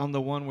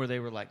the one where they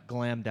were like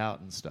glammed out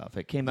and stuff.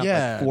 It came out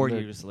Yeah, like 4 they're-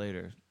 years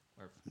later.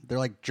 They're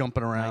like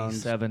jumping around.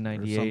 97, or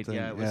 98. something.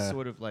 Yeah, it was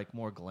sort of like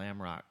more glam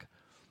rock.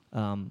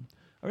 I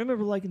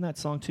remember liking that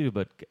song too,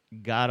 but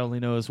God only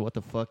knows what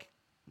the fuck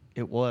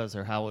it was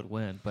or how it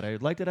went. But I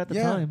liked it at the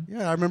time.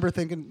 Yeah, I remember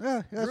thinking,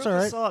 that's Veruca all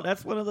right. Salt,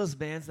 that's one of those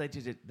bands that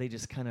they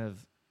just kind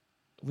of,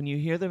 when you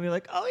hear them, you're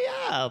like, oh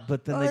yeah,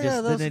 but then Oh, they yeah,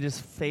 just those- they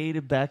just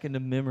faded back into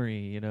memory.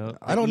 You know,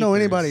 I don't know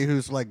anybody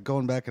who's like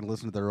going back and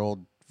listening to their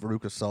old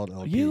Veruca Salt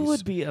LPs. You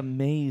would be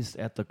amazed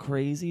at the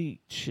crazy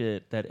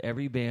shit that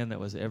every band that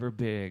was ever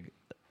big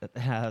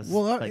has.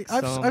 Well, like,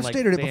 I've some, like,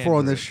 stated it fan before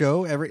on this group.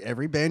 show.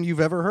 Every band you've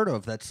ever heard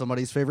of, that's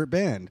somebody's favorite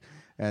band,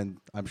 and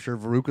I'm sure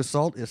Veruca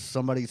Salt is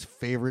somebody's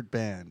favorite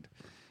band.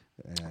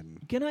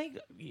 And Can I?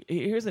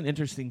 Here's an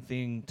interesting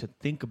thing to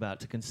think about,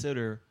 to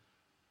consider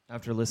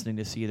after listening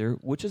to Seether,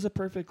 which is a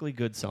perfectly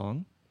good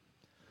song.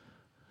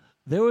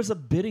 There was a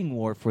bidding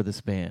war for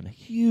this band,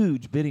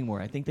 huge bidding war.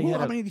 I think they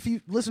had. I mean, if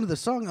you listen to the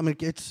song, I mean,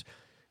 it's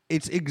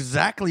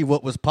exactly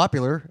what was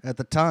popular at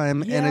the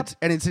time, Yeah.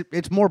 and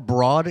it's more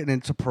broad in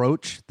its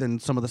approach than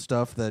some of the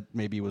stuff that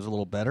maybe was a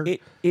little better.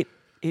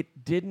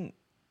 It didn't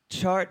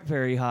chart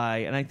very high,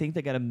 and I think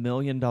they got $1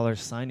 million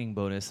signing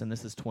bonus, and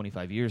this is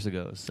 25 years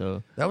ago.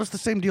 So That was the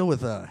same deal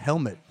with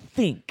Helmet.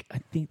 I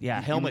think,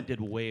 Helmet did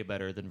way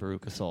better than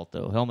Veruca Salt,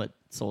 though. Helmet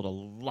sold a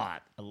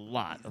lot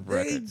of They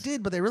records.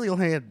 did, but they really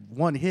only had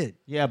one hit.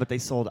 Yeah, but they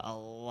sold a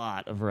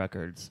lot of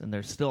records, and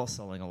they're still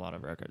selling a lot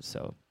of records.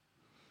 So,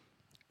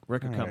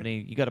 record All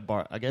company, you got to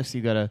bar. I guess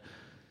you got to.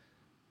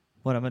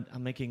 What I'm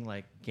making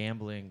like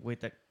gambling.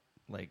 Wait, that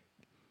like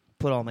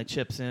put all my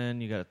chips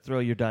in. You got to throw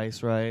your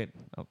dice right.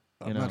 Oh,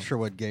 I'm not sure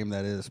what game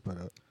that is, but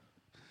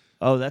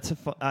Oh, that's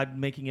I'm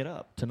making it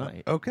up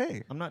tonight.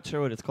 Okay. I'm not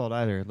sure what it's called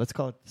either. Let's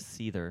call it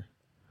Seether.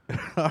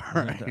 All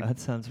right. That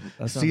sounds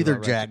Seether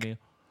about Jack. right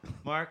to me.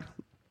 Mark,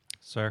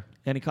 Sir,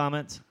 any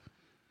comments?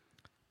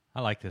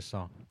 I like this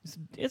song.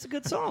 It's a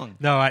good song.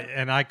 No,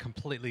 I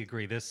completely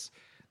agree. This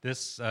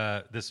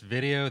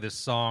video, this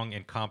song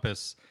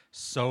encompass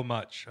so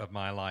much of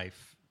my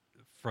life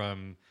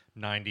from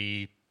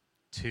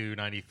 92,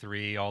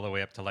 93, all the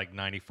way up to like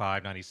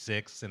 95,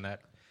 96 in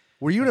that.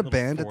 Were you in a little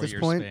band at this 4-year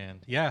point?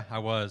 span. Yeah, I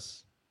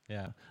was.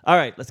 Yeah. All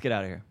right, let's get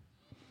out of here.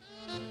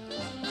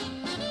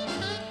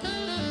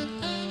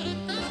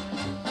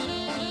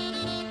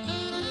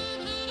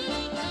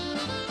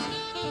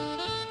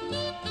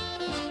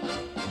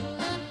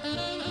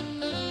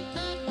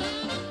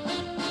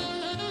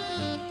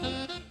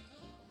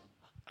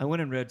 I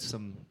went and read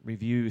some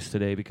reviews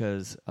today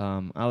because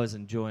I was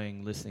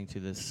enjoying listening to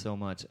this so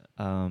much.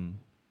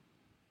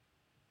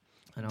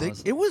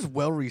 It was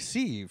well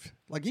received.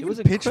 Like even was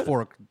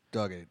Pitchfork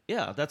dug it.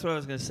 Yeah, that's what I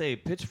was going to say.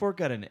 Pitchfork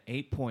got an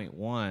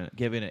 8.1,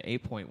 giving it an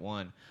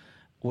 8.1,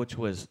 which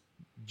was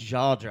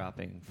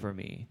jaw-dropping for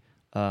me.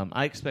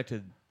 I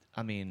expected.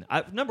 I mean,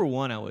 number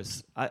one,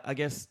 I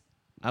guess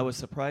I was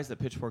surprised that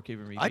Pitchfork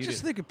even reviewed it. I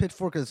just think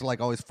Pitchfork is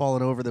like always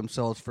falling over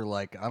themselves for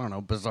like, I don't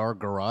know, bizarre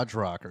garage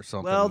rock or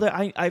something. Well,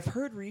 I've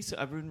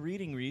been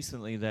reading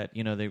recently that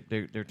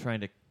they're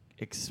trying to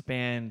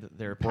expand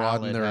their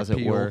Broaden palette, their as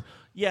appeal. it were.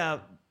 Yeah,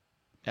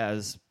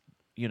 as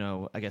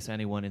I guess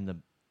anyone in the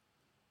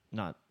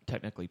not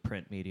technically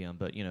print medium,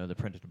 but the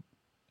printed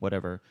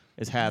whatever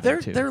is having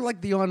to. They're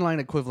like the online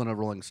equivalent of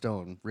Rolling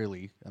Stone,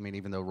 really. I mean,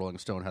 even though Rolling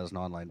Stone has an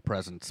online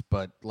presence,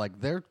 but like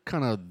they're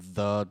kind of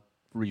the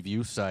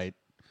review site.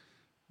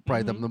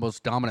 Probably the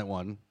most dominant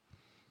one.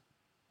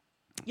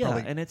 Yeah,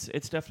 Probably. and it's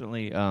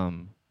definitely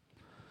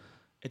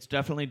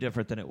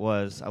different than it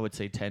was. I would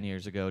say 10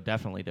 years ago.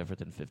 Definitely different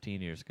than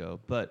 15 years ago.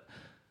 But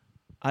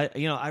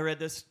I read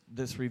this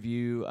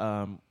review,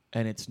 and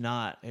it's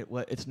not the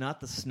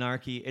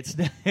snarky. It's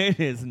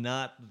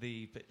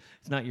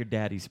not your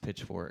daddy's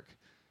Pitchfork.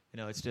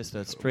 It's just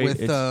a straight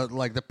with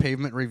like the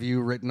Pavement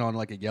review written on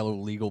like a yellow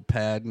legal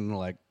pad and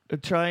like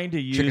trying to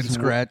use chicken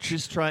scratch.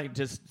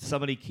 Just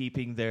somebody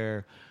keeping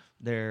their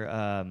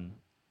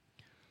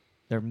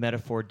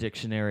metaphor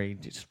dictionary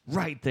just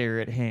right there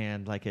at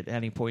hand, like at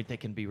any point they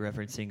can be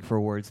referencing for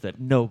words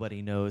that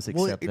nobody knows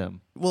except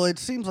them. Well, it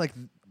seems like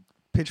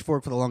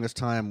Pitchfork for the longest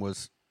time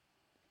was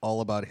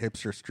all about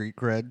hipster street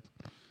cred,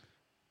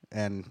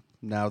 and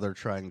now they're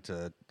trying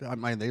to. I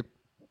mean, they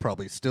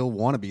probably still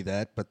want to be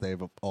that, but they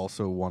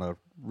also want to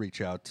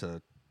reach out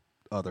to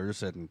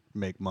others and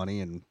make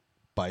money and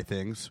buy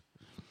things.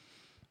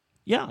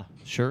 Yeah,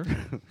 sure.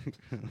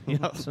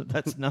 Yeah, so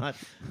that's not.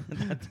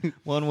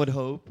 One would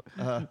hope.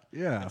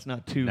 Yeah, it's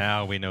not too.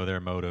 Now we know their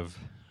motive.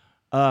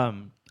 I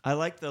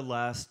like the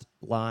last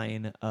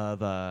line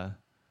of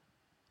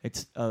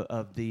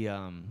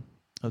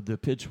of the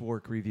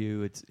Pitchfork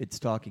review. It's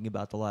talking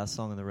about the last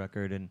song on the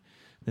record, and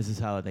this is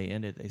how they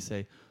end it. They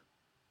say,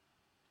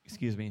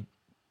 "Excuse me,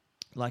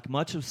 like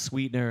much of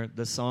Sweetener,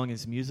 the song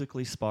is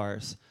musically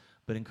sparse,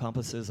 but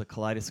encompasses a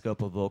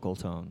kaleidoscope of vocal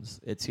tones.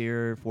 It's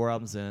here, 4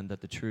 albums in,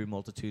 that the true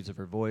multitudes of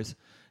her voice,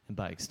 and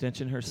by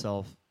extension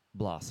herself,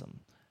 blossom."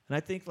 And I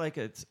think I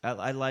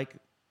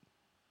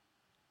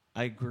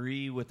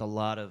agree with a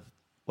lot of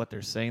what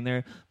they're saying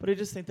there, but I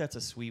just think that's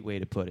a sweet way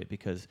to put it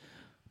because,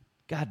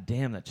 god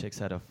damn, that chick's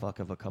had a fuck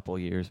of a couple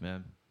years,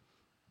 man.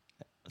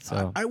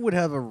 So I would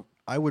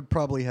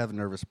probably have a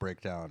nervous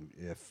breakdown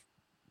if,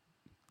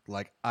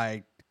 like,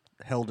 I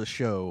held a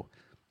show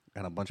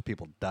and a bunch of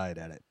people died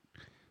at it.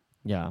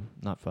 yeah,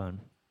 not fun.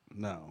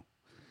 No.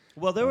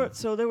 Well, there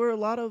were a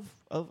lot of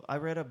I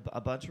read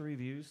a bunch of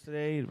reviews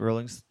today.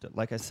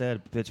 Like I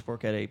said,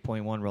 Pitchfork had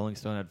 8.1, Rolling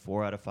Stone had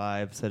 4 out of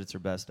 5. Said it's their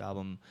best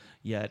album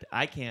yet.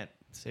 I can't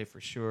say for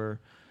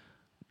sure.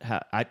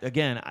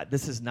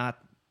 This is not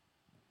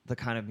the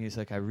kind of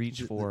music I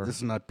reach for. This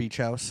is not Beach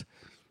House.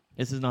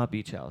 This is not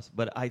Beach House,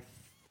 but I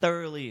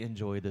thoroughly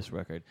enjoyed this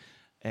record,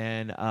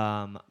 and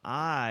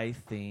I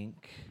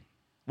think,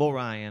 well,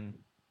 Ryan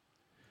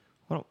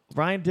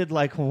did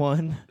like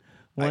one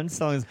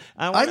song.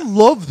 I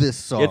love this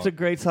song. It's a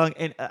great song,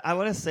 and I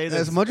want to say this.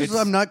 As much as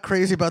I'm not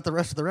crazy about the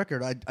rest of the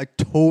record, I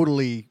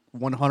totally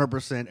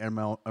 100% am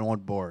on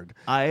board.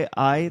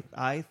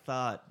 I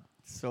thought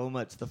so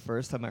much the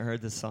first time I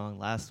heard this song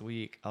last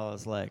week. I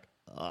was like,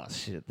 oh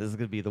shit, this is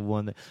gonna be the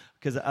one that,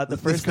 because the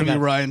first thing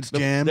Ryan's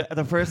jam.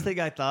 The first thing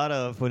I thought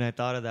of when I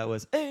thought of that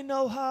was "Ain't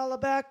No Holla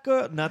Back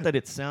Girl." Not that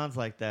it sounds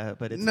like that,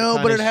 but it's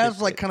but it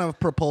has like kind of a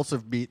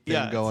propulsive beat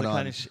thing going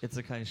on. It's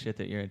the kind of shit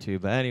that you're into.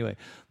 But anyway,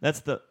 that's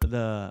the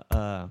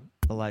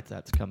light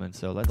that's coming.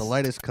 So The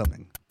light is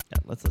coming. Yeah,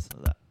 let's listen to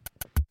that.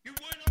 You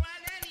wouldn't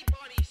let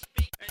anybody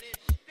speak, and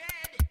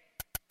instead,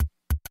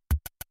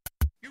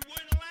 you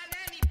wouldn't let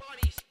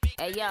anybody speak.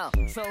 Hey yo,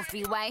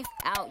 trophy wife,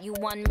 out you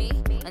won me.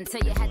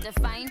 Until you had to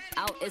find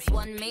out it's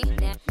one me.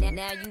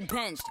 Now you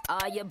benched,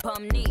 all your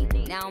bum knee.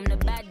 Now I'm the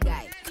bad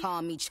guy,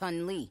 call me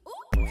Chun-Li.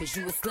 cause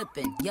you was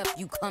slipping. Yup,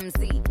 you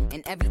clumsy.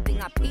 And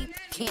everything I peep,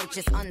 can't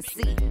just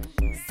unsee.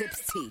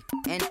 Zips tea,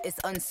 and it's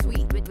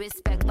unsweet. With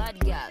respect, bad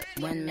girl,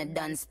 when me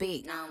done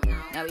speak.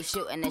 Now we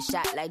shooting a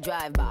shot like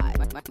drive-by.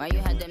 Why you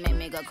had to make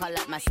me go call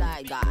up my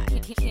side guy?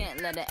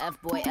 Can't let the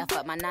F-boy F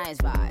up my nice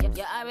vibe.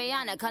 Yo,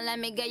 Ariana, come let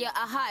me get you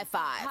a high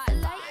five. The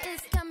light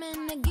is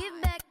coming to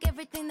give back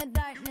everything the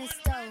darkness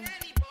stole.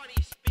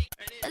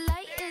 The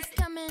light is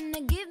coming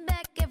to give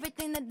back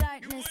everything the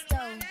darkness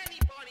stole.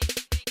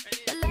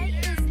 The light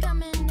is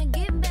coming to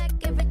give back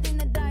everything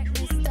the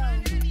darkness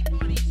stole.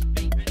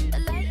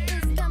 The light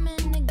is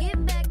coming to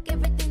give back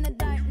everything the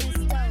darkness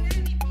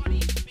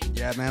stole.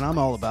 Yeah, man, I'm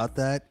all about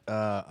that.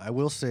 I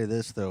will say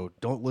this though: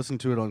 don't listen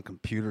to it on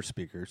computer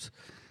speakers,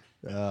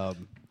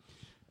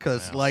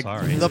 because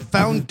sorry. the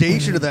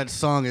foundation of that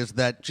song is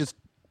that just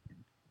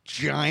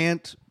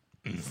giant,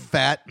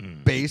 fat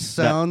bass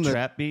sound. That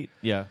trap beat.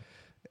 Yeah.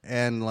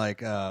 And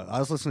I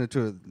was listening to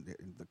it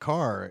in the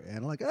car,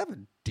 and I have a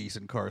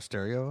decent car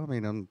stereo. I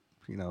mean, I'm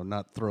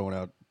not throwing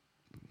out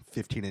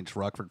 15-inch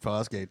Rockford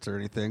Fosgates or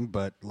anything,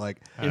 but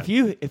If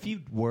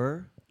you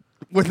were,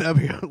 wouldn't that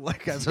be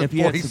as a if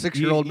you had some-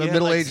 46-year-old you had,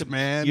 middle-aged some-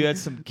 man? you had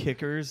some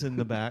kickers in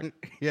the back,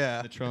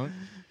 Yeah, the trunk.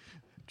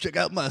 check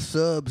out my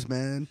subs,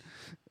 man.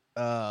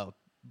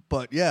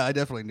 But yeah, I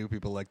definitely knew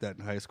people like that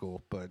in high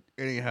school. But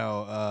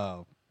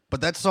anyhow,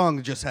 but that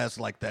song just has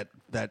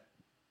that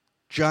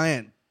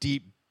giant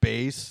deep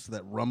bass,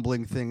 that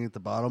rumbling thing at the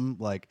bottom,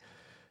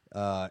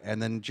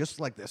 and then just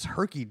this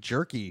herky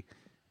jerky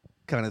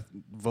kind of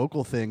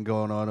vocal thing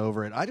going on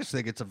over it. I just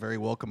think it's a very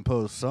well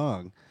composed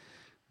song.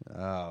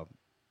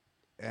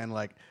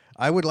 And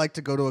I would like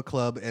to go to a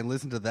club and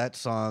listen to that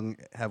song,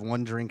 have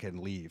one drink, and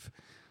leave.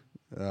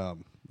 I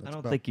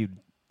don't think you'd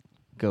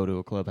go to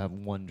a club, have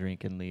one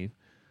drink, and leave.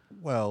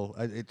 Well,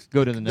 it's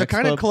Go to the next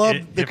kind of club?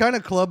 club. The kind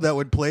of club that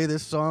would play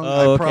this song, Oh,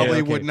 I okay,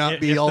 probably okay. would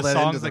not be if all the that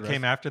songs into the that rest.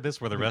 came after this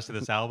were the rest of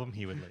this album,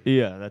 he would leave.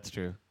 Yeah, that's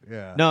true.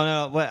 Yeah.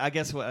 No. Well, I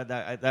guess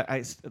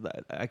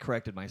I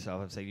corrected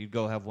myself. I'm saying you'd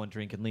go have one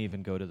drink and leave,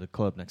 and go to the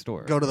club next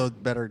door. Go to the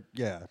better.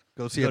 Yeah.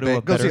 Go see Go a to band.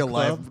 a Go see better a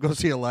live. club? Go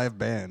see a live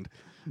band.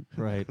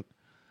 Right.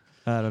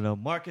 I don't know.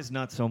 Mark is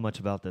not so much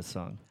about this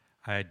song.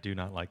 I do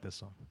not like this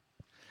song.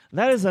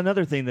 That is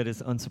another thing that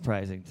is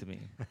unsurprising to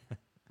me.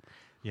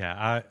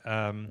 Yeah,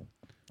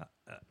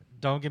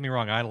 don't get me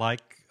wrong. I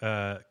like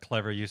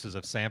clever uses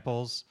of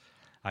samples.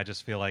 I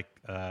just feel like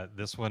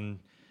this one,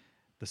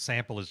 the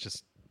sample is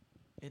just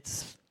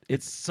It's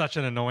such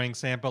an annoying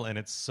sample, and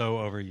it's so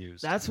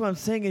overused. That's what I'm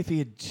saying. If he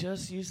had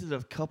just used it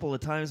a couple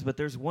of times, but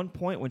there's one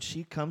point when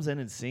she comes in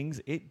and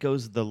sings, it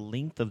goes the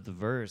length of the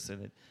verse,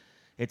 and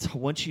it's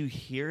once you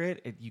hear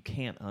it, you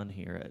can't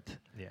unhear it.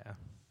 Yeah.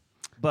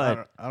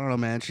 But I don't know,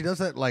 man. She does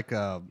that like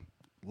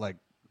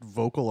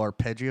vocal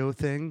arpeggio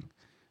thing,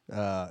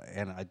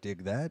 and I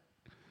dig that.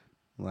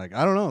 I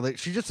don't know.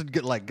 She just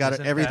got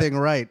Isn't everything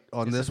right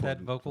on Is this it one.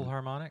 that vocal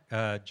harmonic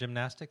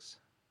gymnastics?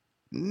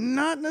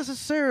 Not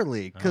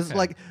necessarily, because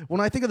Okay.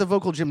 when I think of the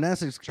vocal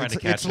gymnastics, Trying to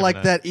it's catch him like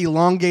in that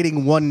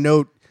elongating one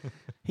note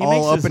he all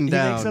makes up his, and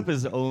down. He makes up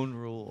his own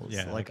rules.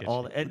 Yeah, I like get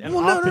all you. and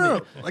Well, often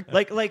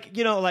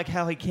no. like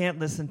how he can't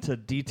listen to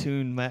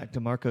detune Mac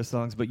DeMarco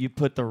songs, but you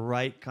put the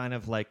right kind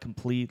of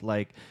complete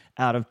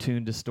out of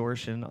tune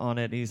distortion on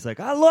it, and he's like,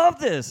 I love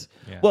this.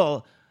 Yeah.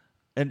 Well,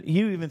 and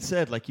you even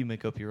said you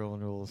make up your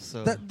own rules.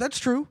 So That's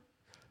true.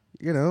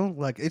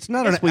 It's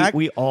not I an guess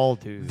we all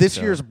do. This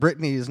so. year's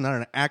Britney is not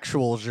an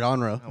actual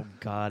genre. Oh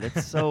God,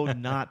 it's so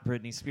not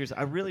Britney Spears.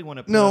 I really want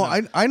to. Put No,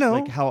 on I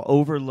know. how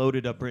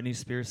overloaded a Britney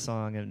Spears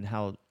song and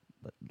how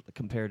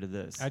compared to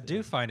this. I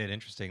do find it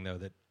interesting though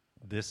that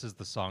this is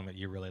the song that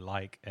you really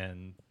like,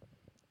 and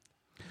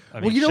I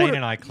mean, you know Shane what-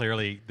 and I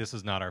clearly this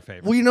is not our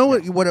favorite. Well, you know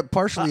what it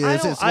partially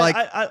is. It's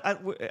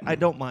I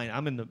don't mind.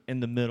 I'm in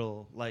the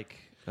middle,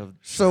 of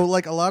so a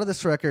lot of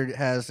this record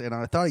has, and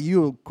I thought of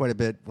you quite a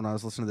bit when I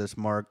was listening to this,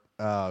 Mark,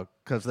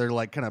 because they're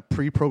kind of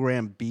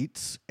pre-programmed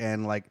beats,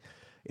 and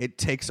it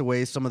takes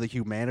away some of the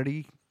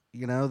humanity,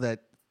 that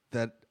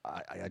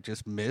I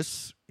just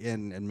miss,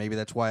 and maybe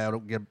that's why I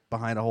don't get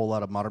behind a whole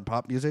lot of modern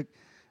pop music.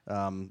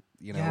 Yeah,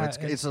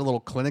 It's a little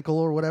clinical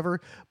or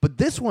whatever, but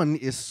this one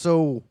is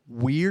so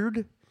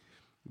weird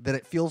that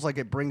it feels like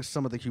it brings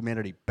some of the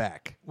humanity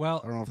back. Well,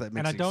 I don't know if that makes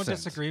and I any don't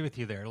sense. disagree with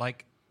you there.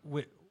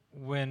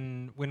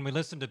 When we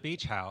listened to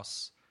Beach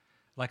House,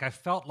 I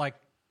felt like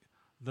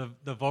the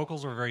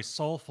vocals were very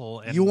soulful.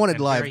 And You wanted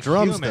and live very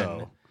drums, human,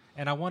 though.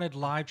 and I wanted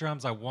live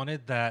drums. I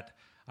wanted that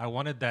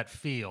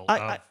feel.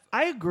 I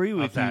agree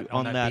with you on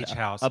on that that Beach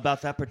House.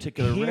 about that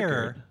particular Here,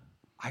 record.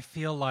 I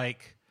feel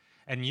like,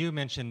 and you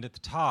mentioned at the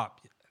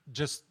top,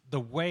 just the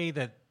way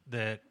that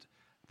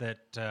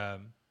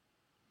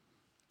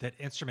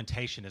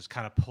instrumentation is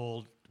kind of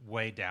pulled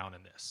way down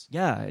in this.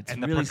 Yeah, it's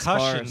and really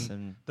sparse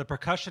and the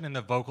percussion and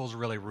the vocals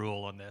really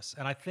rule on this,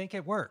 and I think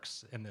it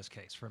works in this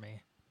case for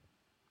me.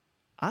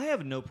 I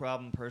have no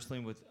problem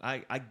personally with.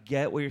 I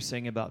get what you're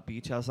saying about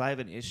Beach House. I have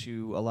an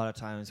issue a lot of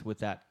times with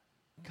that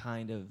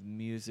kind of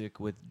music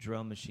with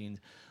drum machines,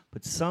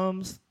 but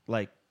some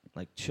like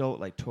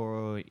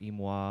Toro y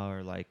Moi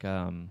or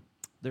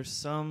there's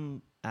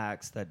some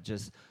acts that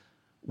just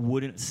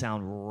wouldn't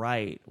sound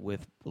right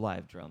with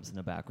live drums in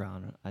the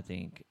background. I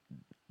think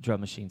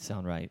drum machines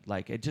sound right.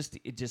 Like it just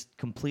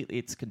completely,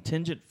 it's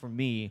contingent for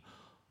me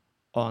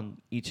on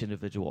each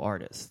individual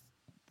artist.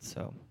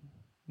 So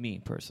me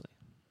personally,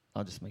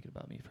 I'll just make it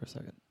about me for a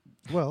second.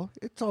 Well,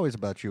 it's always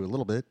about you a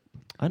little bit.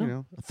 I know. You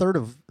know, a third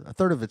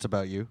of it's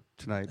about you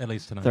tonight. At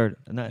least tonight. Third,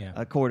 and Yeah.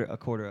 a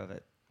quarter of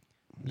it.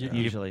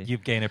 Usually,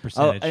 you've gained a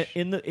percentage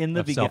in the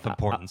of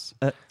self-importance.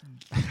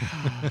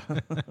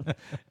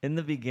 In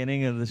the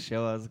beginning of the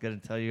show, I was going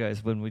to tell you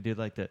guys when we did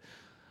like the,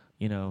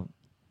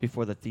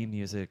 before the theme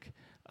music.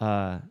 So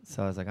I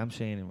was like, I'm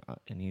Shane,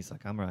 and he's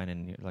like, I'm Ryan,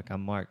 and you're like,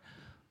 I'm Mark.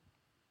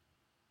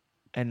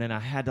 And then I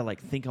had to like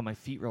think on my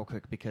feet real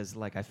quick because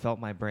like I felt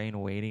my brain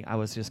waiting. I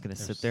was just going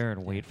to sit there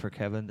and wait for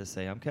Kevin to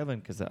say I'm Kevin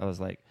because I was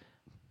like,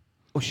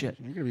 oh shit.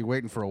 You're gonna be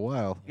waiting for a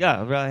while.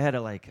 Yeah, I had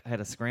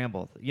to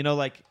scramble.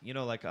 Like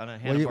on a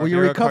Hanna-Barbera Well, you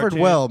recovered cartoon.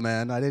 well,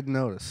 man. I didn't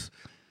notice.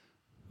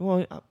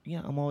 Well,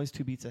 yeah, I'm always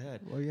 2 beats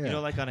ahead. Well, yeah.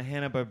 Like on a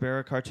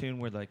Hanna-Barbera cartoon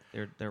where like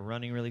they're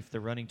running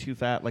they're running too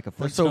fast, like a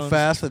They're so Flintstones,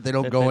 fast that they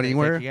don't go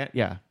anywhere. Yeah.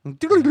 Yeah.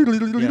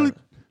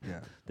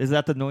 Is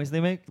that the noise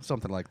they make?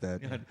 Something like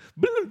that. Yeah.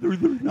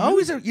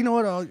 Always, you know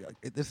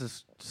what? This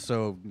is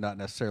so not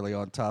necessarily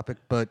on topic,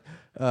 but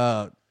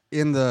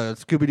in the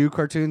Scooby-Doo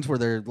cartoons where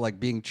they're like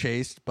being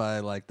chased by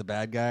like the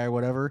bad guy or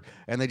whatever,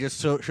 and they just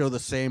show the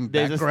same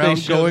They background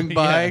show- going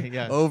by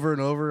yeah. over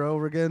and over and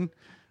over again.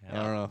 Yeah.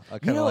 I don't know. I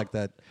kind of like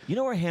that. You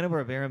know where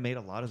Hanna-Barbera made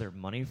a lot of their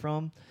money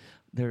from?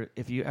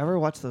 If you ever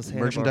watch those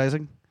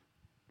Merchandising.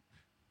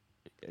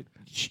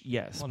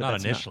 yes, Well, but not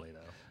that's initially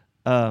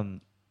though.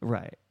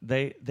 Right.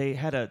 They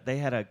had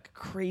a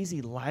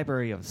crazy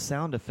library of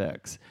sound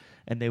effects,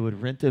 and they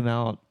would rent them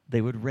out.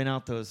 They would rent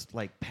out those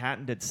like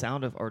patented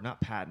or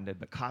not patented,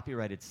 but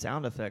copyrighted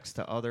sound effects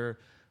to other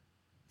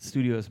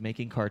studios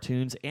making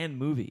cartoons and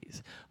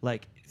movies.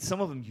 Like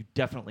some of them you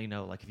definitely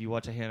know. Like if you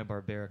watch a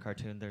Hanna-Barbera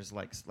cartoon, there's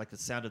like the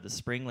sound of the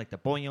spring, like the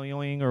boing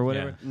yoing or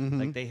whatever. Yeah. Mm-hmm.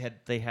 Like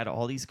they had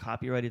all these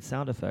copyrighted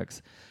sound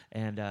effects,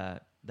 and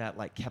that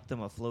like kept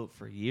them afloat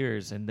for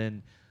years. And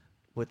then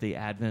with the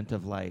advent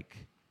of like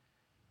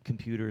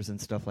computers and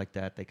stuff like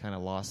that, they kind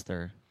of lost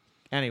their.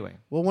 Anyway.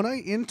 Well, when I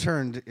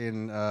interned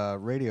in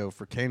radio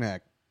for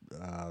KNAC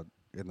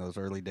in those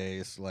early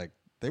days, like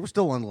they were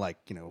still on like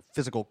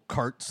physical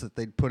carts that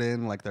they'd put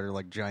in, like they're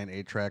like giant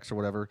 8-tracks or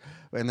whatever,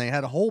 and they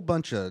had a whole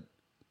bunch of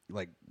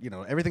like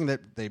everything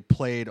that they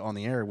played on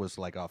the air was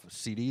like off of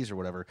CDs or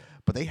whatever.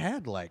 But they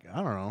had like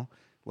I don't know,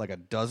 like a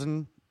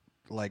dozen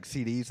like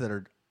CDs that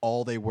are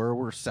all they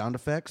were sound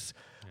effects.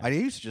 Yeah. I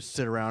used to just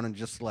sit around and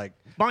just like,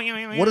 what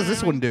does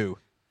this one do?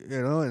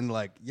 And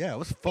like it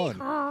was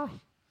fun.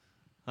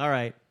 All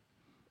right.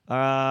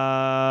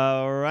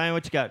 Ryan,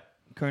 what you got?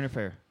 Current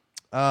affair.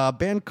 A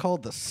band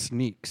called The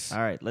Sneaks.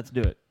 All right, let's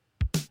do it.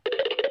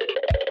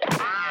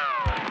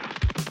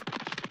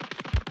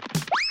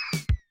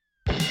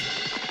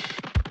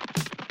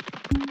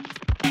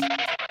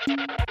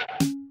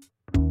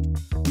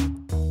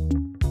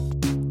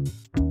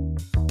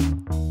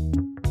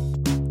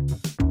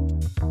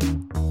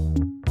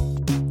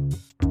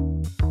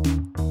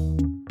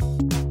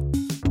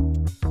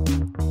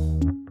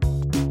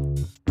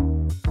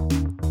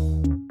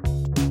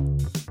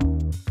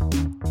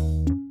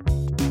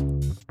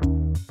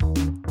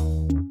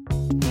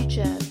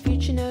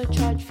 Future no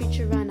charge,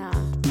 future runner.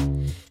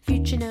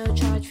 Future no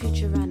charge,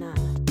 future runner.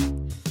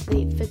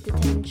 Late for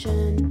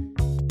detention.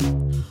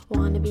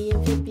 Wanna be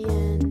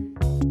amphibian.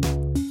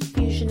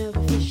 Fusion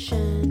over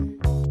fission.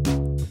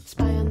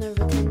 Spy on the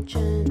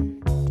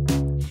retention.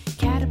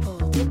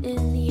 Catapult it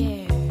in the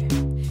air.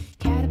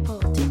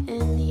 Catapult it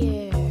in the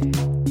air.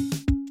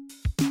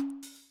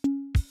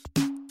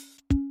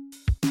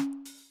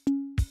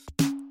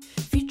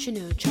 Future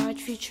no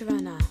charge, future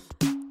runner.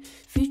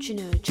 Future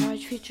no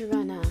charge, future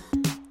runner.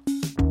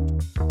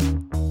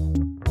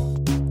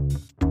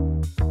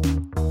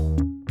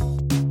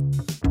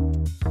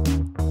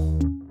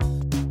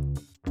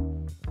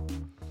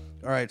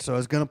 All right, so I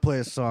was gonna play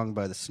a song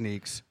by The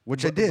Sneaks,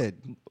 which I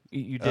did,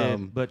 You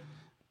did, but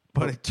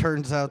it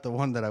turns out the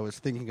one that I was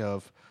thinking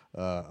of,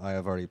 I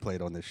have already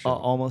played on this show.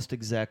 almost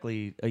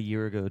exactly a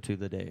year ago to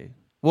the day.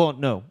 Well,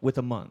 no, with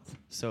a month.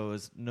 So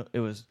it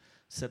was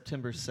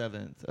September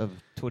 7th of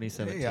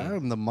 2017. Hey, I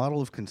am the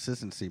model of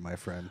consistency, my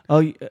friend.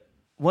 Oh,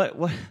 what?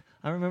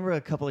 I remember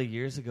a couple of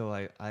years ago,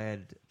 I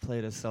had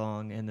played a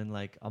song, and then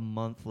like a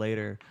month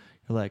later,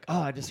 you're like,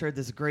 "Oh, I just heard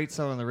this great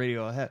song on the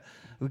radio.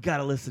 We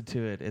gotta listen to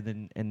it."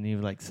 And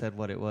you like said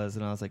what it was,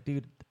 and I was like,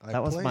 "Dude,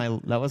 that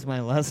was my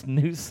last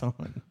new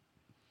song."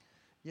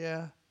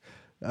 Yeah.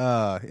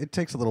 It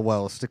takes a little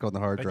while to stick on the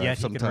hard But drive yet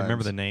he sometimes. can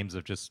remember the names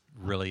of just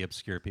really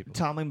obscure people.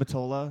 Tommy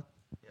Mottola.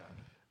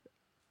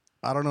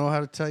 I don't know how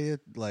to tell you.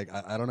 Like,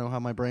 I don't know how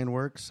my brain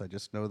works. I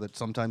just know that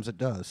sometimes it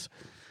does.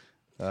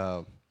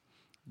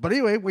 But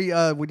anyway,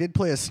 we did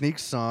play a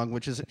Sneaks song,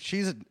 which is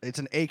it's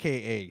an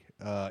AKA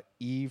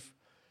Eve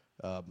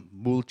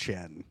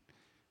Mulchen.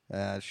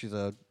 She's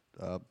a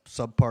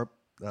sub pop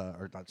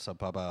or not sub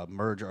pop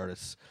merge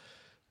artist,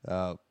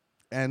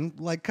 and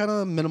like kind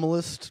of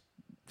minimalist,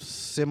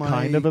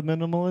 Kind of a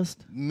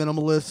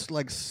minimalist.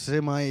 like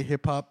semi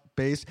hip hop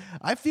based.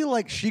 I feel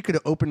like she could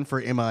open for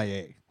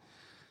MIA.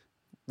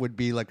 Would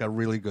be like a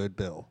really good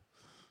bill.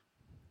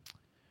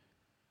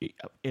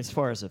 As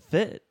far as a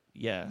fit,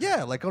 yeah.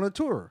 Yeah, like on a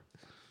tour.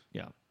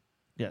 Yeah.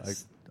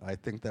 Yes. I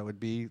think that would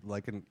be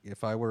like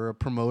if I were a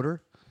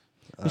promoter.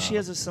 But she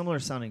has a similar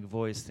sounding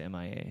voice to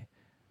MIA.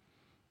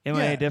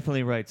 MIA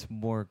definitely writes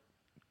more.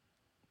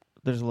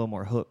 There's a little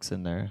more hooks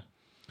in there.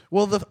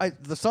 Well,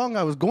 the song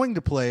I was going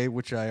to play,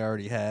 which I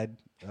already had,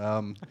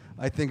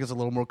 I think is a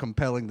little more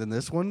compelling than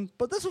this one.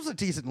 But this was a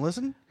decent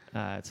listen.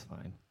 It's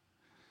fine.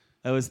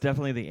 It was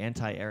definitely the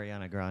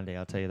anti-Ariana Grande,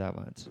 I'll tell you that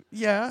much.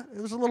 Yeah,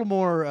 it was a little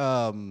more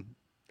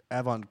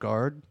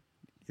avant-garde,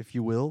 if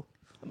you will.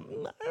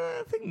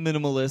 I think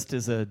minimalist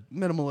is a...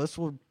 Minimalist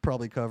will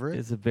probably cover it.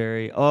 Is a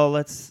very...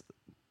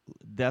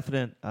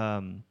 definite...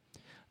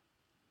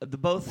 the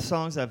both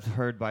songs I've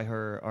heard by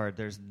her are...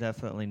 There's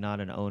definitely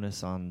not an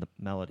onus on the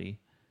melody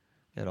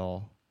at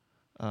all,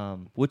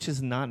 which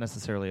is not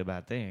necessarily a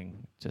bad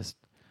thing. Just...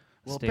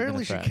 Well,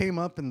 apparently she came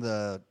up in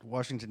the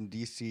Washington,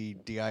 D.C.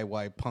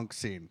 DIY punk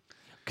scene.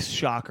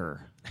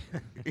 Shocker.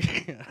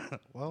 Yeah.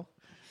 Well,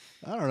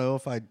 I don't know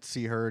if I'd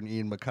see her and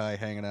Ian MacKaye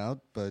hanging out,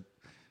 but...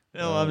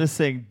 No, I'm just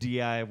saying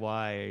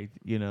DIY,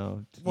 you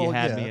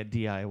had me at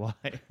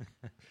DIY.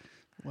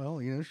 Well,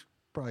 she's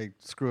probably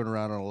screwing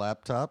around on a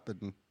laptop.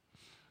 And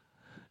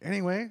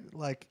anyway,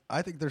 like,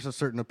 I think there's a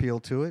certain appeal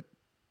to it.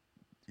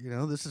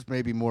 This is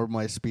maybe more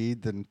my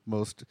speed than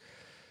most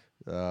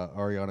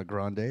Ariana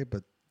Grande,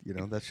 but...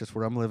 that's just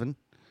where I'm living.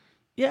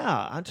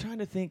 Yeah, I'm trying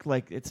to think.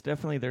 Like, it's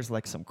definitely there's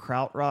like some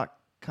krautrock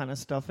kind of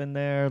stuff in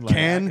there.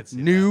 Like,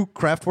 new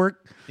Kraftwerk.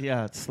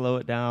 Yeah, slow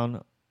it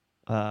down.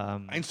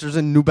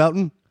 Einstürzen,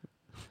 Neubauten.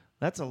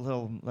 That's a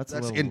little. That's a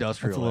little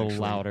industrial. That's a little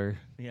actually. louder.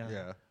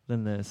 Yeah.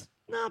 Than this.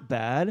 Not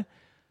bad.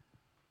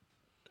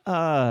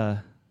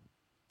 I'm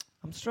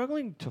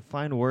struggling to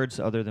find words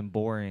other than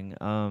boring.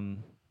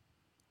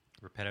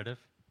 Repetitive.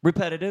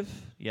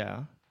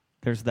 Yeah.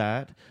 There's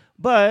that.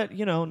 But,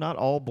 not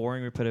all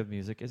boring, repetitive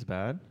music is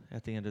bad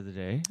at the end of the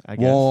day, I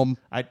guess. Warm.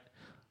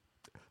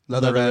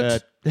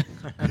 Leatherette.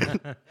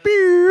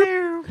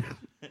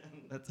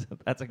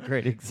 That's a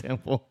great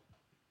example.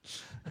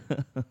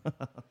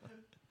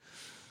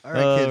 All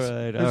right,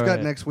 kids. Who's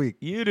got next week?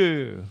 You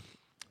do.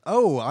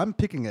 Oh, I'm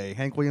picking a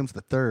Hank Williams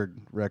III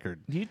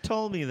record. You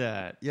told me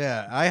that.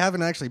 Yeah, I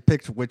haven't actually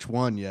picked which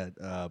one yet,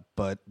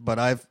 but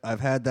I've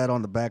had that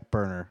on the back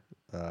burner,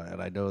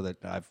 and I know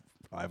that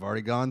I've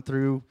already gone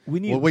through.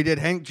 We did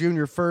Hank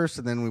Jr. first,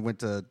 and then we went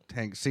to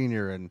Hank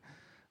Sr. And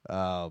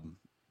I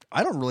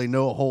don't really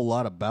know a whole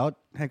lot about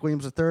Hank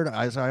Williams III.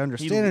 As I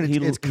understand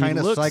it's kind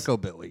of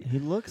psychobilly. He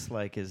looks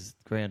like his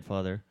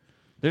grandfather.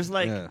 There's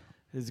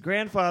his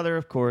grandfather,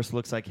 of course,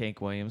 looks like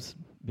Hank Williams,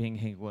 being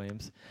Hank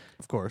Williams,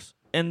 of course.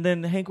 And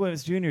then Hank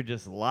Williams Jr.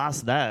 just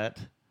lost that.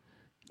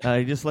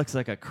 He just looks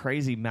like a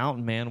crazy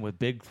mountain man with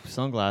big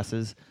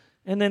sunglasses.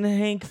 And then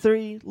Hank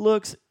 3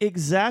 looks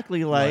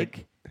exactly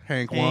like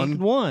Hank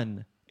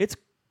 1. It's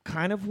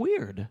kind of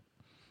weird.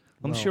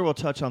 I'm sure we'll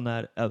touch on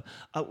that.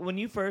 When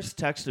you first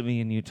texted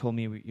me and you told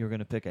me you were going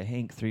to pick a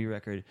Hank 3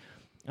 record,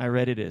 I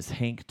read it as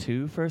Hank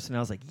 2 first, and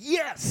I was like,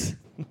 yes!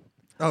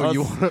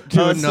 You want to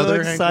do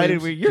another so excited.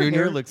 Hank Williams Your Jr.?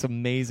 hair looks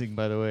amazing,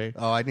 by the way.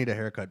 Oh, I need a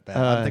haircut back.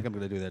 I think I'm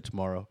going to do that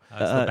tomorrow. It's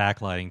the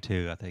backlighting,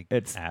 too. I think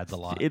it adds a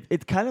lot.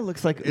 It kind of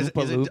looks like Oompa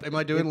Loompa. Am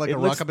I doing a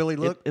rockabilly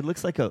look? It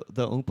looks like the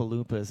Oompa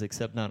Loompas,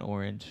 except not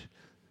orange.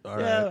 All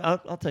right.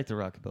 I'll take the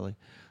rockabilly.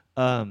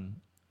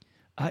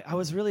 I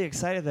was really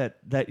excited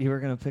that you were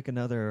going to pick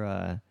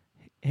another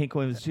Hank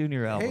Williams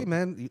Jr. album. Hey,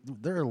 man,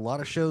 there are a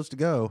lot of shows to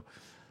go.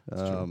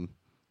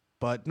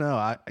 But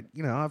no,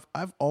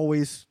 I've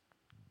always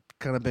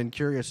kind of been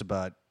curious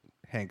about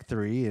Hank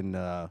 3, and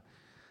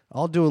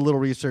I'll do a little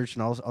research,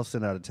 and I'll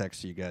send out a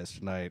text to you guys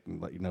tonight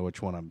and let you know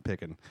which one I'm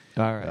picking.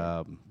 All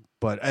right.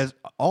 But as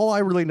all I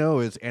really know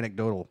is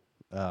anecdotal.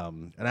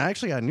 And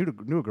I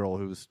knew a girl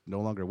who's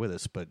no longer with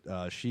us, but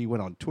she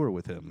went on tour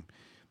with him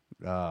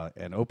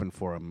and opened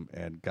for him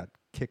and got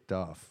kicked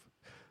off.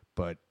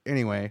 But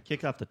anyway,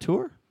 kicked off the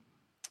tour?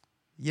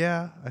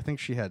 Yeah, I think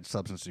she had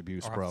substance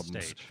abuse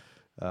problems.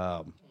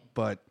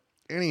 But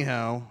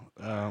anyhow,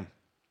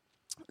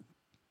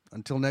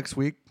 until next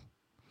week.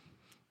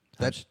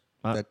 That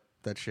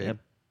shame.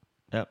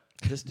 Yep.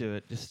 Just do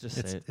it. Just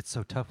say it. It's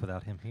so tough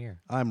without him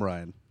here. I'm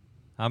Ryan.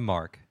 I'm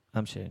Mark.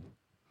 I'm Shane.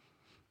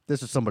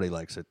 This is Somebody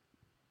Likes It.